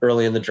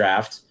early in the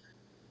draft.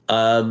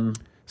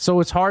 So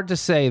it's hard to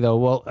say though.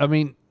 Well, I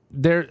mean,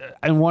 there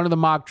in one of the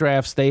mock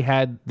drafts they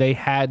had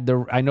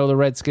I know the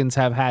Redskins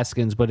have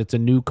Haskins, but it's a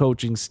new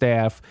coaching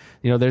staff.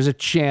 There's a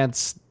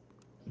chance,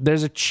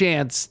 they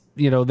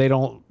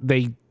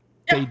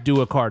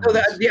do a Cardinals.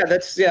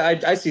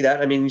 I see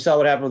that. I mean, you saw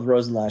what happened with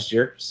Rosen last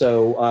year.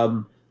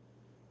 So,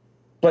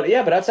 but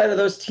outside of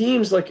those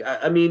teams, like,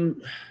 I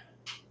mean,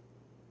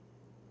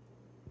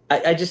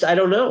 I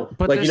don't know.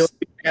 But I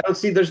don't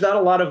see, there's not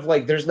a lot of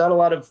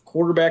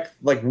quarterback.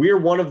 Like, we're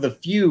one of the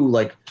few,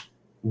 like,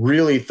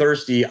 really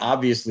thirsty,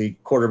 obviously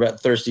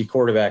thirsty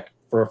quarterback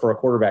for a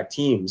quarterback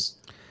teams.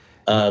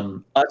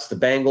 Us, the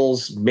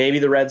Bengals, maybe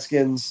the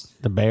Redskins.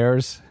 The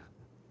Bears.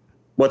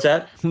 What's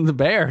that? The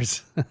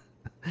Bears.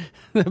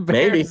 The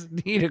Bears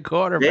need a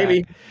quarterback.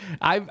 Maybe.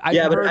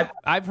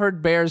 I've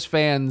heard Bears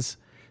fans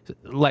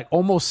like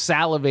almost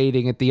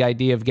salivating at the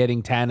idea of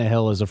getting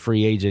Tannehill as a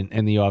free agent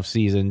in the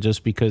offseason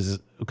just because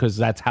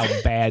that's how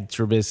bad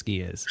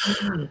Trubisky is.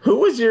 Who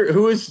was the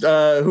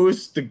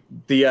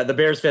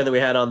Bears fan that we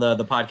had on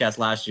the podcast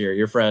last year?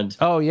 Your friend?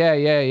 Oh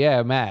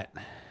yeah, Matt.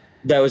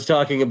 That was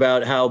talking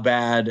about how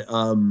bad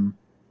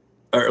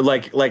or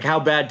like how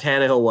bad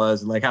Tannehill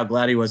was, and like how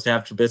glad he was to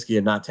have Trubisky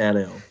and not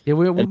Tannehill. Yeah,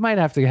 we might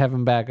have to have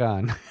him back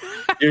on.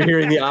 You're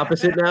hearing the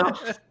opposite now?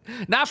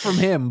 Not from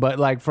him, but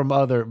like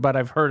but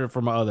I've heard it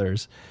from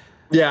others.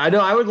 Yeah, I know.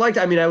 I would like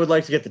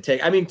to get the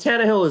take. I mean,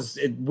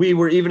 Tannehill we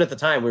were, even at the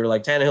time, we were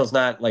like, Tannehill's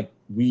not like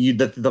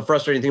the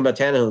frustrating thing about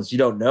Tannehill is you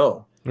don't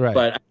know. Right.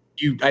 But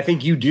I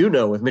think you do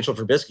know with Mitchell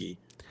Trubisky.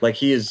 Like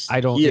he is.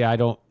 I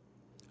don't.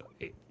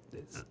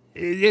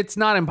 It's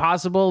not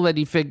impossible that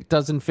he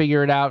doesn't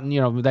figure it out,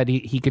 and that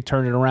he could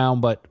turn it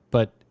around, but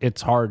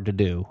it's hard to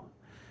do.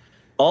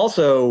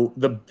 Also,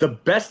 the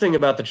best thing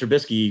about the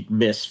Trubisky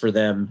miss for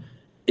them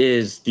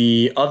is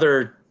the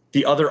other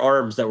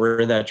arms that were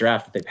in that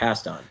draft that they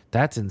passed on.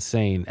 That's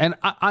insane. And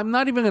I'm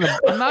not even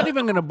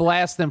gonna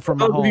blast them for Mahomes.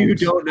 Those of you who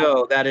don't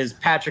know, that is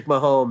Patrick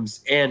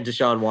Mahomes and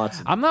Deshaun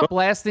Watson. I'm not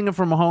blasting him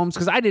for Mahomes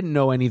because I didn't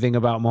know anything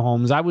about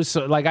Mahomes. I was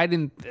I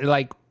didn't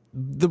like. I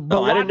didn't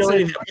know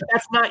anything.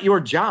 That's not your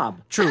job.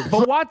 True,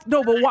 but what?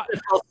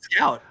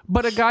 Scout.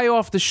 But a guy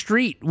off the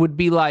street would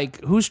be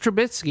like, "Who's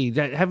Trubisky?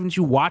 Haven't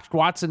you watched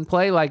Watson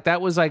play?" Like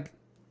that was that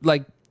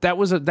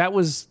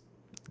was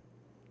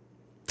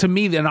to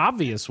me an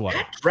obvious one.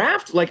 That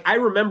draft, like I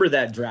remember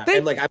that draft,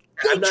 They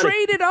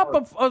traded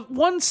up a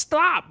one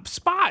spot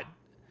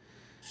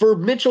for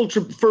Mitch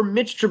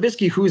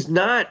Trubisky, who's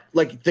not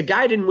like the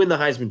guy didn't win the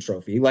Heisman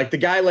Trophy. Like the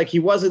guy, he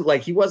wasn't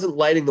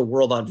lighting the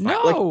world on fire.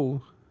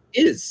 No.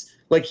 You see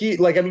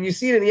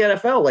it in the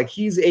NFL. Like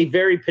he's a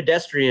very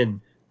pedestrian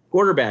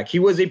quarterback. He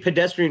was a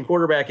pedestrian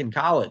quarterback in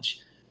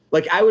college.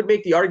 Like I would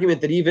make the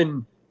argument that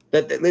even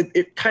that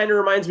it kind of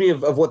reminds me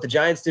of what the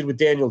Giants did with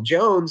Daniel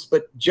Jones,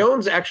 but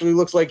Jones actually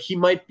looks like he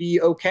might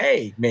be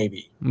okay.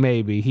 Maybe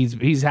he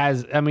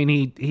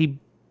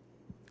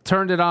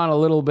turned it on a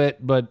little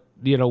bit, but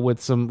with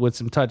some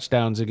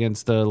touchdowns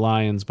against the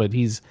Lions, but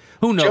who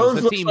knows? Jones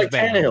the looks team's like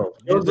bad. Tannehill.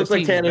 Jones looks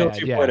like Tannehill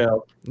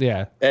 2.0.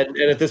 Yeah. And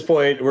at this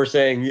point, we're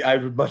saying I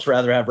would much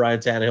rather have Ryan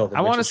Tannehill. Than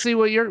I want to see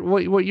what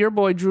your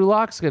boy Drew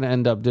Lock's going to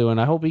end up doing.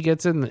 I hope he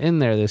gets in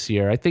there this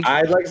year. I think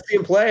I'd like to see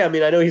him play. I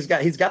mean, I know he's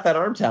got that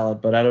arm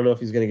talent, but I don't know if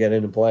he's going to get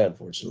in and play,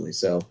 unfortunately.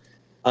 So,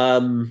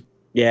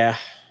 yeah,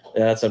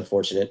 that's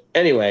unfortunate.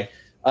 Anyway,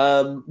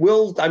 I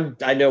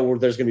know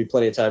there's going to be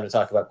plenty of time to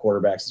talk about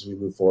quarterbacks as we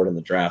move forward in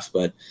the draft,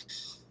 but.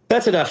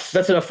 That's enough.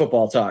 That's enough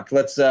football talk.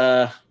 Let's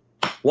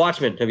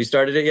Watchmen. Have you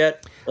started it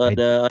yet? On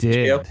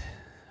HBO?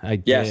 I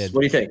did. Yes.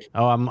 What do you think?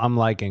 Oh, I'm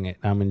liking it.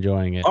 I'm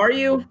enjoying it. Are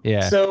you?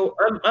 Yeah. So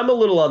I'm a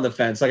little on the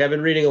fence. Like I've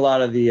been reading a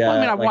lot of the.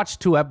 I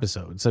watched 2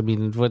 episodes. I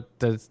mean,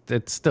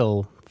 it's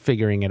still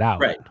figuring it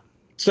out. Right.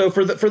 So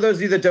for those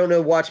of you that don't know,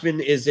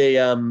 Watchmen is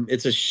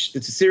it's a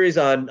series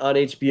on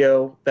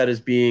HBO that is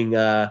being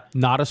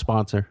not a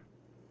sponsor.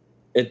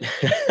 The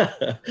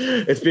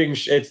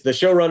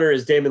showrunner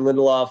is Damon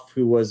Lindelof,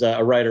 who was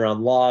a writer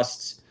on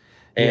Lost.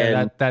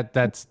 And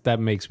that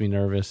makes me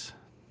nervous.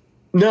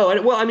 No,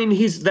 well, I mean,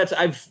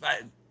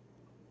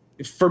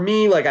 for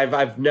me, like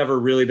I've never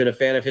really been a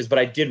fan of his, but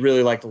I did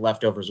really like The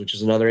Leftovers, which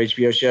is another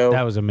HBO show.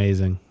 That was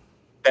amazing.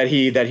 That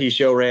he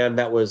show ran.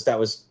 That was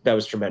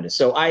tremendous.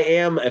 So I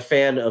am a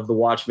fan of The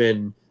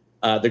Watchmen,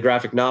 the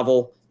graphic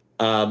novel.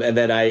 And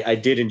then I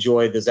did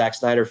enjoy the Zack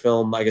Snyder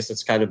film. I guess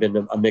it's kind of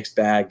been a mixed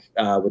bag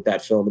with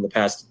that film in the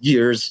past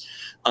years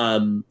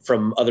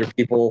from other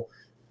people.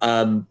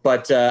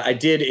 But I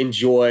did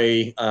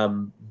enjoy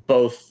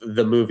both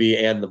the movie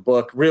and the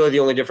book. Really, the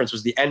only difference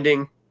was the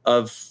ending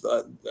of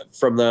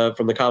from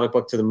the comic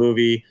book to the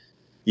movie.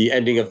 The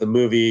ending of the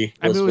movie.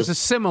 It was a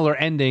similar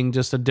ending,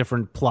 just a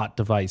different plot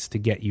device to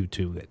get you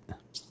to it.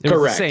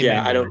 Correct.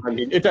 Yeah,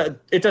 ending.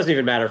 It doesn't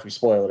even matter if we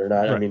spoil it or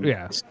not. Right. I mean,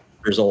 yeah.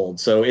 Years old.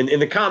 So in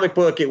the comic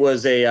book, it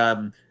was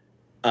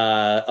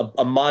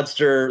a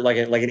monster, like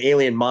an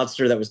alien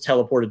monster that was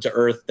teleported to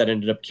Earth that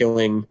ended up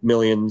killing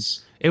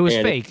millions. It was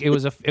fake. It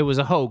was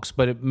a hoax,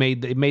 but it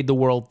made the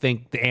world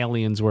think the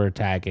aliens were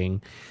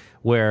attacking.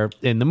 Where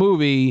in the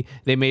movie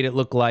they made it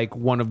look like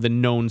one of the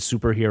known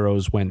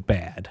superheroes went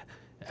bad.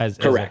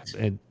 Correct.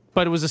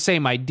 But it was the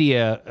same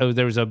idea.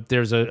 There's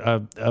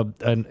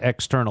an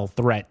external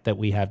threat that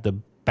we have to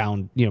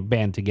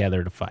band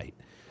together to fight.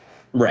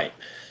 Right.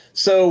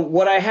 So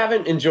what I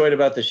haven't enjoyed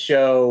about the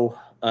show,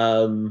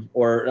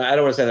 or I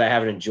don't want to say that I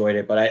haven't enjoyed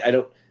it, but I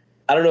don't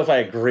know if I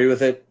agree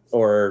with it,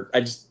 or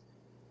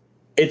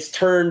it's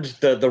turned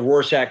the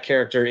Rorschach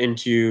character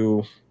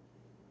into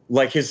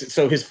like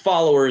his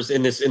followers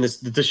in this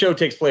the show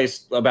takes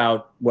place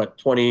about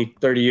 20,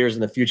 30 years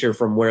in the future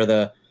from where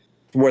the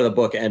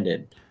book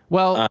ended.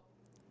 Well,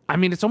 I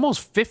mean, it's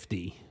almost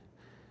 50.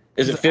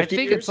 Is it 50 I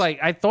think years? it's like,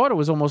 I thought it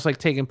was almost like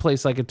taking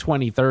place like in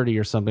 2030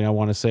 or something, I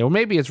want to say. Or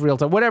maybe it's real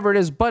time, whatever it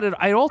is.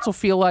 But I also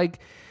feel like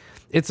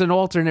it's an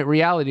alternate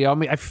reality. I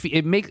mean, it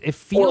feels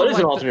well, it is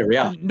like an alternate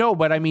reality. No,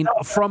 but I mean,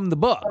 from the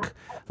book.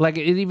 Like,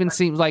 it even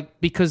seems like,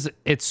 because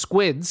it's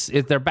squids,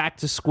 they're back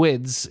to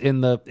squids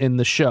in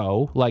the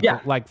show,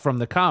 like from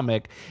the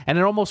comic. And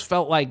it almost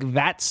felt like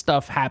that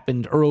stuff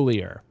happened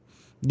earlier.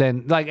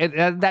 Then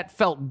it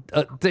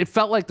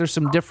felt like there's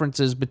some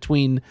differences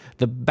between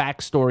the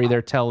backstory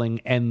they're telling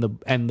and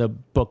the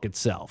book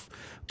itself.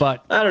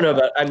 But I don't know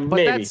about.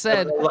 Maybe. That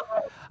said,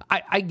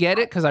 I get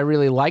it because I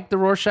really like the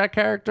Rorschach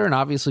character and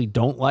obviously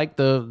don't like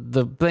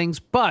the things.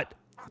 But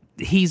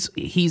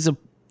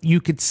you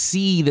could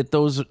see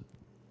that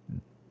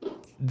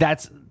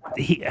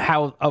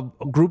how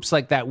groups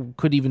like that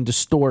could even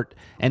distort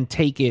and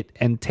take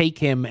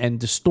him and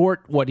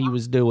distort what he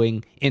was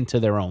doing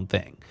into their own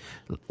thing.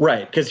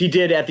 Right, because he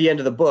did at the end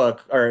of the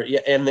book,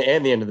 and the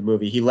end of the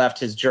movie, he left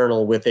his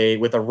journal with a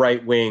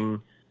right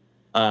wing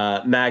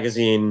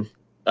magazine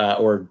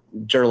or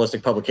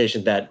journalistic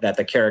publication that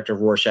the character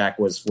Rorschach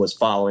was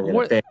following.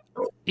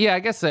 Yeah, I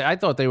guess I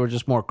thought they were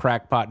just more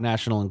crackpot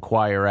National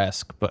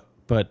Enquirer-esque, but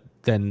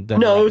then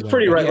no, it was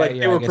pretty right. Yeah, like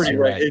they were pretty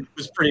right. It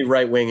was pretty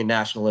right wing and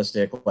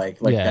nationalistic.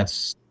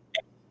 That's.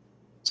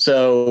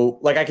 So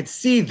like I could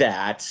see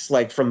that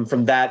like from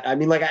that. I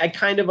mean, like I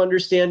kind of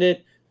understand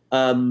it.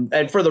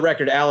 And for the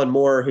record, Alan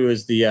Moore, who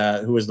is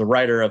the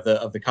writer of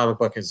the comic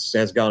book,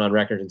 has gone on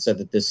record and said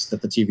that the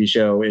TV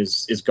show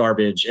is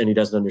garbage, and he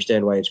doesn't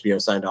understand why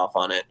HBO signed off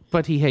on it.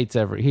 But he hates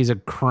he's a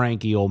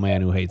cranky old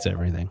man who hates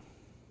everything.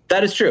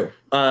 That is true.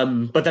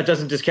 But that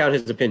doesn't discount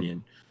his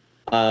opinion.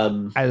 I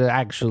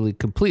actually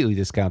completely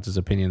discount his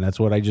opinion. That's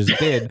what I just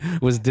did,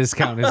 was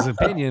discount his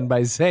opinion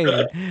by saying,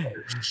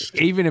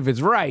 even if it's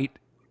right,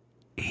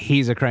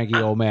 he's a cranky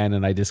old man,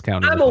 and I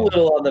discount him. I'm a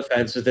little on the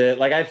fence with it.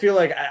 Like, I feel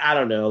like, I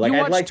don't know. Like, you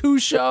watched 2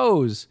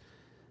 shows.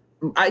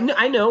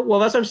 I know. Well,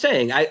 that's what I'm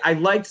saying. I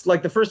liked,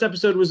 like, the first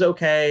episode was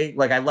okay.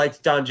 Like, I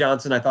liked Don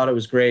Johnson. I thought it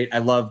was great. I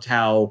loved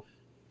how,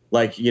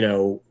 like,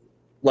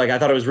 I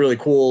thought it was really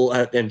cool.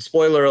 And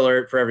spoiler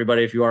alert for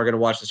everybody, if you are going to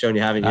watch the show and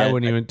you haven't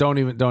yet. Don't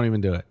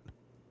even do it.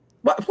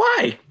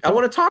 Why? I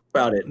want to talk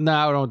about it.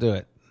 No, don't do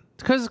it.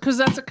 Because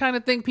that's the kind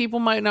of thing people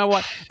might not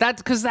watch.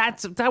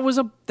 That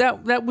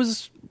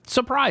was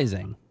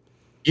surprising.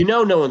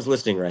 No one's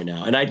listening right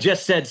now, and I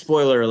just said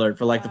spoiler alert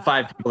for like the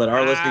 5 people that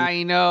are listening.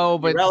 I know,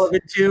 but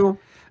relevant too.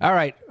 All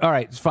right,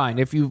 it's fine.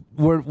 If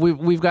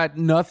we've got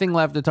nothing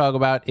left to talk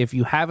about. If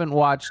you haven't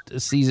watched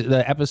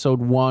the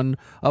episode 1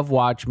 of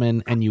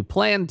Watchmen and you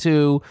plan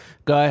to,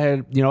 go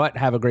ahead. You know what?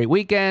 Have a great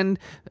weekend.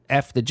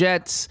 F the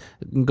Jets.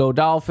 Go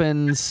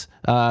Dolphins.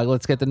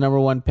 Let's get the number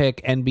 1 pick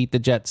and beat the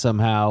Jets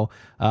somehow.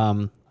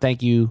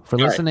 Thank you for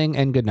listening,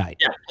 and good night.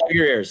 Yeah, plug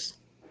your ears.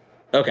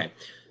 Okay,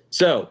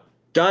 so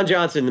Don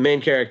Johnson, the main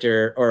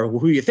character, or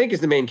who you think is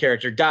the main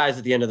character, dies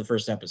at the end of the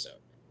first episode.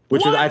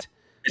 Which what?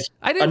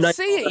 I didn't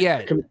see it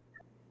yet.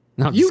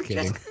 No, I'm just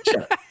kidding.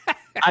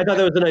 I thought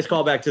that was a nice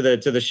callback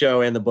to the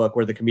show and the book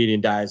where the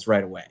comedian dies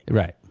right away.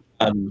 Right.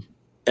 And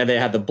they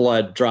had the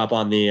blood drop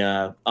on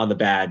the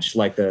badge,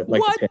 like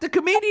the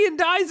comedian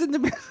dies in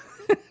the.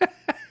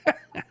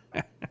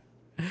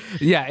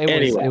 Yeah,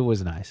 it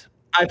was nice.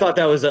 I thought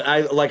that was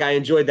I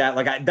enjoyed that.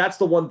 Like that's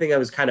the one thing I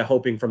was kind of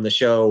hoping from the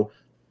show.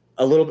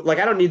 A little bit, like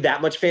I don't need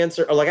that much I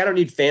don't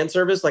need fan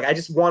service. Like I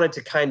just wanted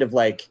to kind of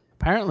like.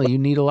 Apparently, you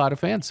need a lot of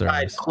fan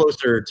service.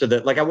 Closer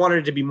to I wanted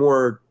it to be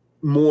more.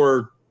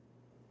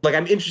 Like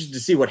I'm interested to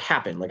see what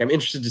happened. Like I'm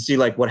interested to see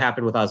like what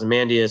happened with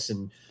Ozymandias,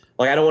 and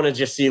like I don't want to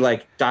just see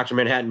like Dr.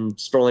 Manhattan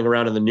strolling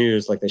around in the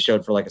news like they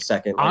showed for like a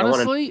second. Like,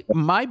 honestly,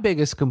 my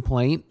biggest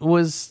complaint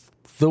was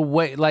the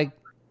way like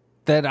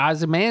that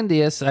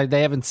Ozymandias.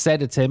 They haven't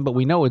said it's him, but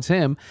we know it's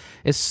him.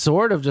 Is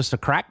sort of just a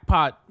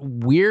crackpot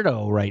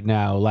weirdo right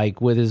now, like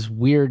with his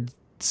weird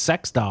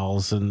sex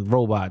dolls and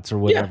robots or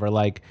whatever. Yeah.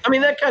 Like, I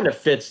mean, that kind of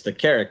fits the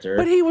character.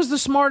 But he was the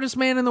smartest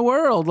man in the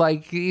world.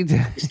 Like he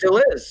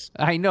still is.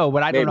 I know,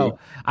 but I don't know.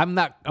 I'm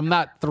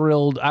not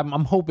thrilled.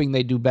 I'm hoping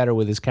they do better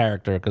with his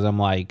character because I'm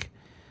like,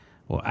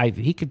 well,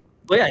 he could.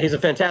 Well, yeah, he's a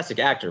fantastic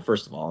actor.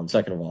 First of all, and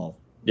second of all,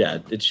 yeah,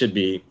 it should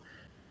be.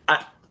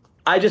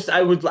 I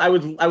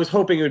was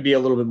hoping it would be a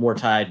little bit more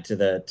tied to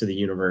the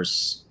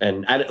universe,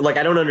 and I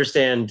don't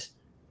understand.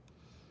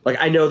 Like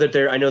I know that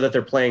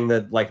they're playing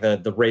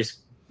the race,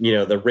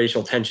 the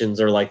racial tensions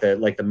are like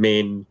the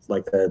main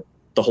the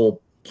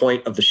whole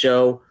point of the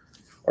show,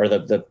 or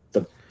the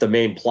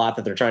main plot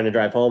that they're trying to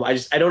drive home. I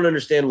don't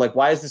understand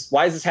why is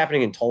this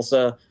happening in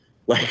Tulsa?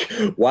 Like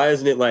why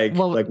isn't it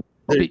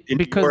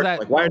because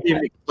York? Why aren't they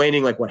even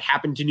explaining what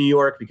happened to New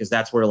York? Because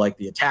that's where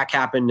the attack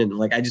happened, and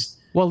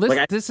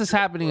this is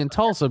happening in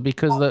Tulsa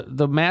because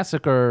the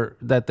massacre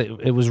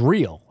it was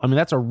real. I mean,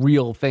 that's a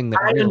real thing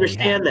that I really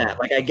understand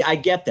happened. that. I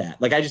get that.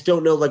 I just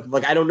don't know.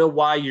 I don't know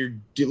why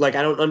I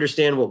don't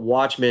understand what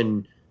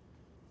Watchmen,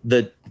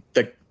 the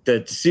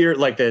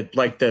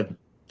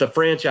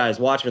franchise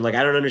Watchmen.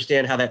 I don't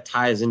understand how that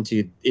ties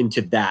into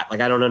that. I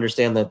don't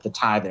understand the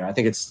tie there. I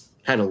think it's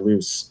kind of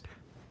loose.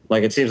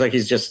 It seems like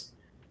he's just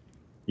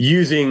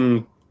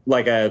using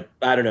what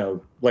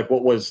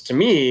was to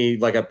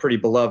me a pretty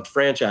beloved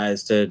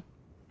franchise to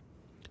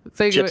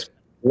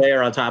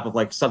layer on top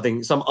of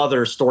some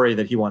other story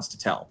that he wants to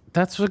tell.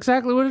 That's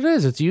exactly what it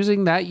is. It's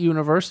using that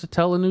universe to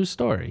tell a new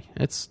story.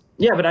 But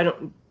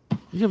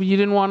you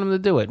didn't want him to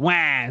do it.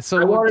 Wah! So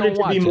I wanted it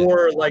to be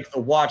more like the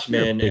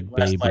Watchmen and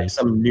less like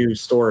some new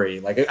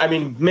story.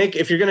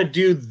 If you're gonna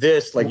do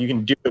this, you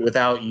can do it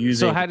without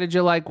using. So how did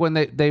you like when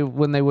they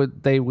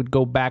would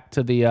go back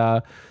to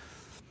the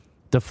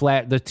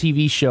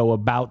TV show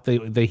about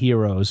the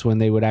heroes, when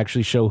they would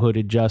actually show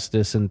Hooded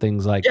Justice and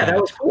things like that? Yeah,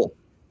 that was cool.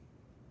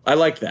 I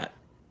liked that.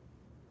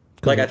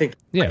 I think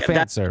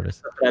fan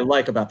service. What I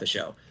like about the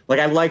show.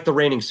 I like the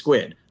raining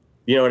squid.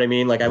 You know what I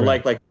mean? I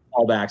like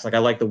callbacks. I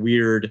like the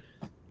weird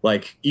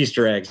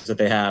Easter eggs that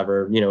they have,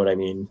 or you know what I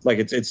mean?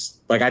 It's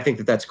I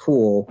think that's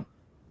cool.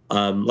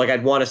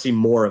 I'd want to see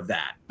more of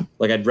that.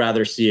 I'd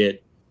rather see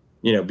it,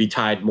 be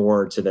tied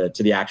more to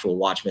the actual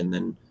Watchmen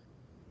than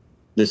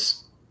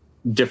this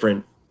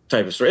different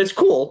type of story. It's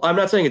cool. I'm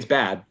not saying it's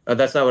bad.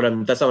 That's not what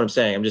I'm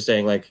saying. I'm just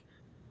saying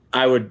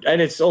I would,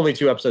 and it's only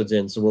 2 episodes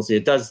in, so we'll see.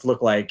 It does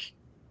look like,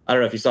 I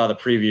don't know if you saw the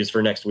previews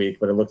for next week,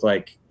 but it looked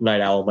like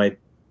Night Owl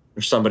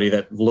or somebody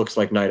that looks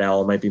like Night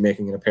Owl might be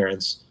making an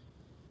appearance.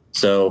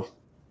 So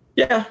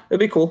yeah, it'd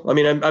be cool. I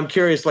mean, I'm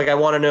curious. I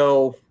want to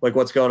know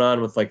what's going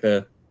on with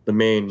the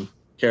main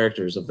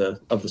characters of the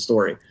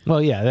story.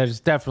 Well, yeah, there's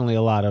definitely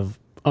a lot of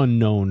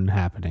unknown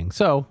happening.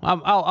 So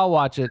I'll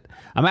watch it.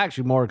 I'm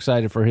actually more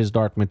excited for his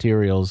Dark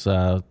Materials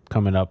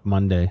coming up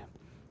Monday.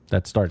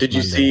 That starts. Did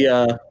you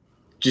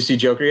see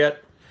Joker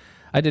yet?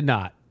 I did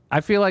not. I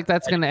feel like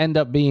that's going to end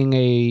up being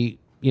a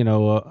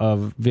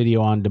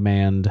video on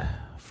demand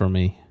for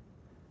me.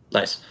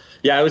 Nice.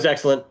 Yeah, it was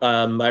excellent.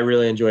 I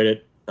really enjoyed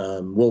it.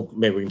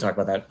 Maybe we can talk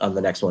about that on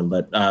the next one,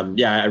 but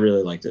yeah, I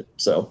really liked it.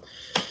 So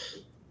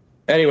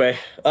anyway,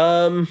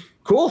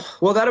 cool.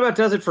 Well, that about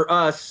does it for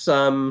us.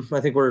 I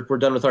think we're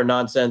done with our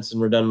nonsense,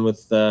 and we're done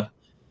with.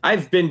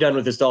 I've been done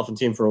with this Dolphin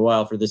team for a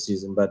while for this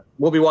season, but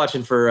we'll be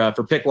watching for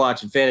Pick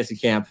Watch and Fantasy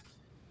Camp.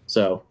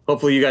 So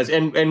hopefully you guys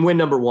and win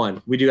number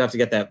 1. We do have to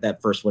get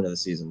that first win of the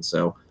season.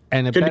 So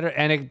it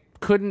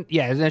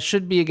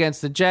should be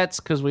against the Jets,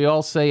 because we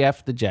all say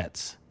F the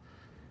Jets.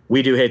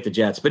 We do hate the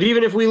Jets, but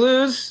even if we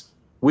lose,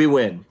 we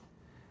win.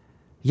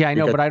 Yeah, I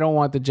know, but I don't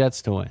want the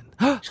Jets to win.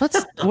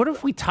 What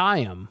if we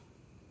tie them?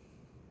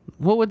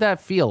 What would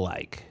that feel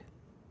like?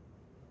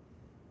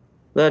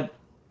 Man.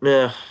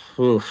 I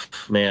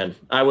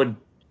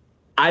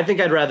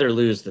think I'd rather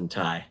lose than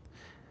tie.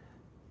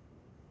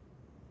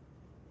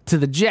 To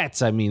the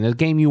Jets, I mean, the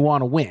game you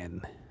want to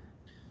win.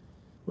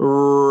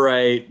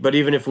 Right, but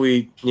even if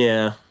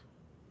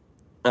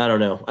I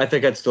don't know. I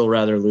think I'd still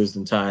rather lose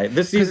than tie.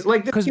 This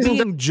season, because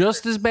being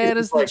just as bad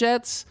as the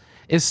Jets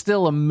is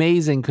still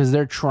amazing because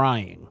they're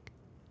trying.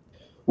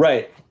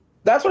 Right.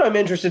 That's what I'm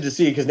interested to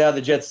see, because now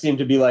the Jets seem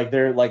to be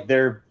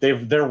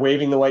they're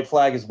waving the white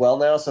flag as well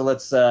now. So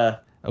let's.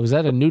 Was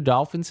that a new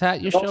Dolphins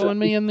hat you're showing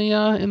me in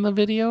the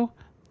video?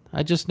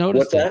 I just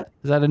noticed. What's that?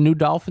 Is that a new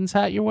Dolphins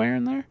hat you're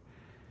wearing there?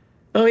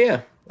 Oh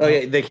yeah.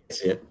 They can't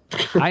see it.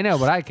 I know,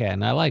 but I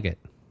can. I like it.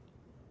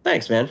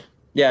 Thanks, man.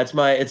 Yeah,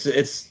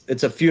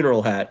 it's a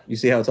funeral hat. You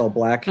see how it's all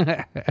black?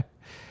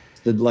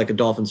 It's like a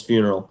Dolphins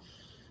funeral.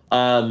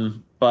 Anyway,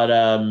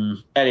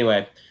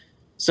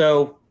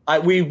 so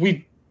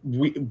we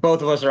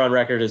both of us are on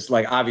record as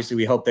obviously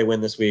we hope they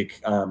win this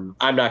week. I'm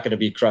not going to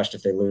be crushed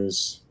if they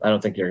lose. I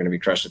don't think you're going to be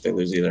crushed if they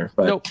lose either.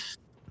 But nope.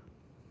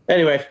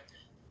 Anyway,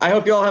 I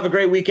hope you all have a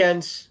great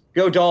weekend.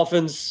 Go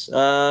Dolphins.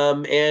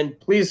 And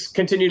please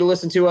continue to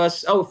listen to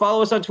us. Oh,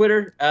 follow us on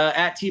Twitter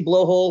at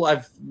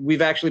 @Blowhole.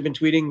 We've actually been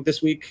tweeting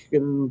this week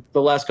in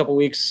the last couple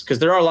weeks because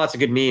there are lots of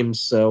good memes.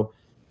 So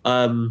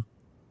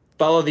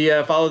follow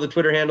the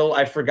Twitter handle.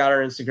 I forgot our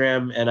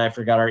Instagram and I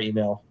forgot our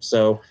email.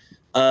 So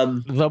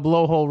the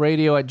Blowhole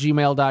Radio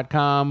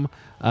 @gmail.com.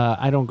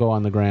 I don't go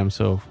on the gram,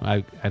 so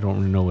I don't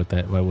really know what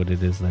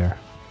it is there.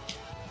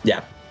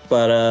 Yeah,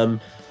 but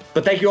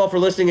thank you all for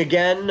listening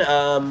again.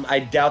 I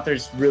doubt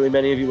there's really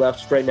many of you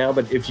left right now,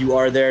 but if you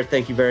are there,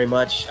 thank you very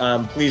much.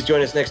 Please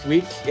join us next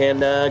week, and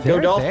go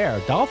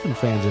Dolphins. Dolphin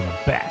fans are the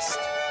best.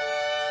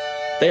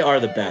 They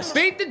are the best.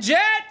 Beat the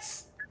Jets!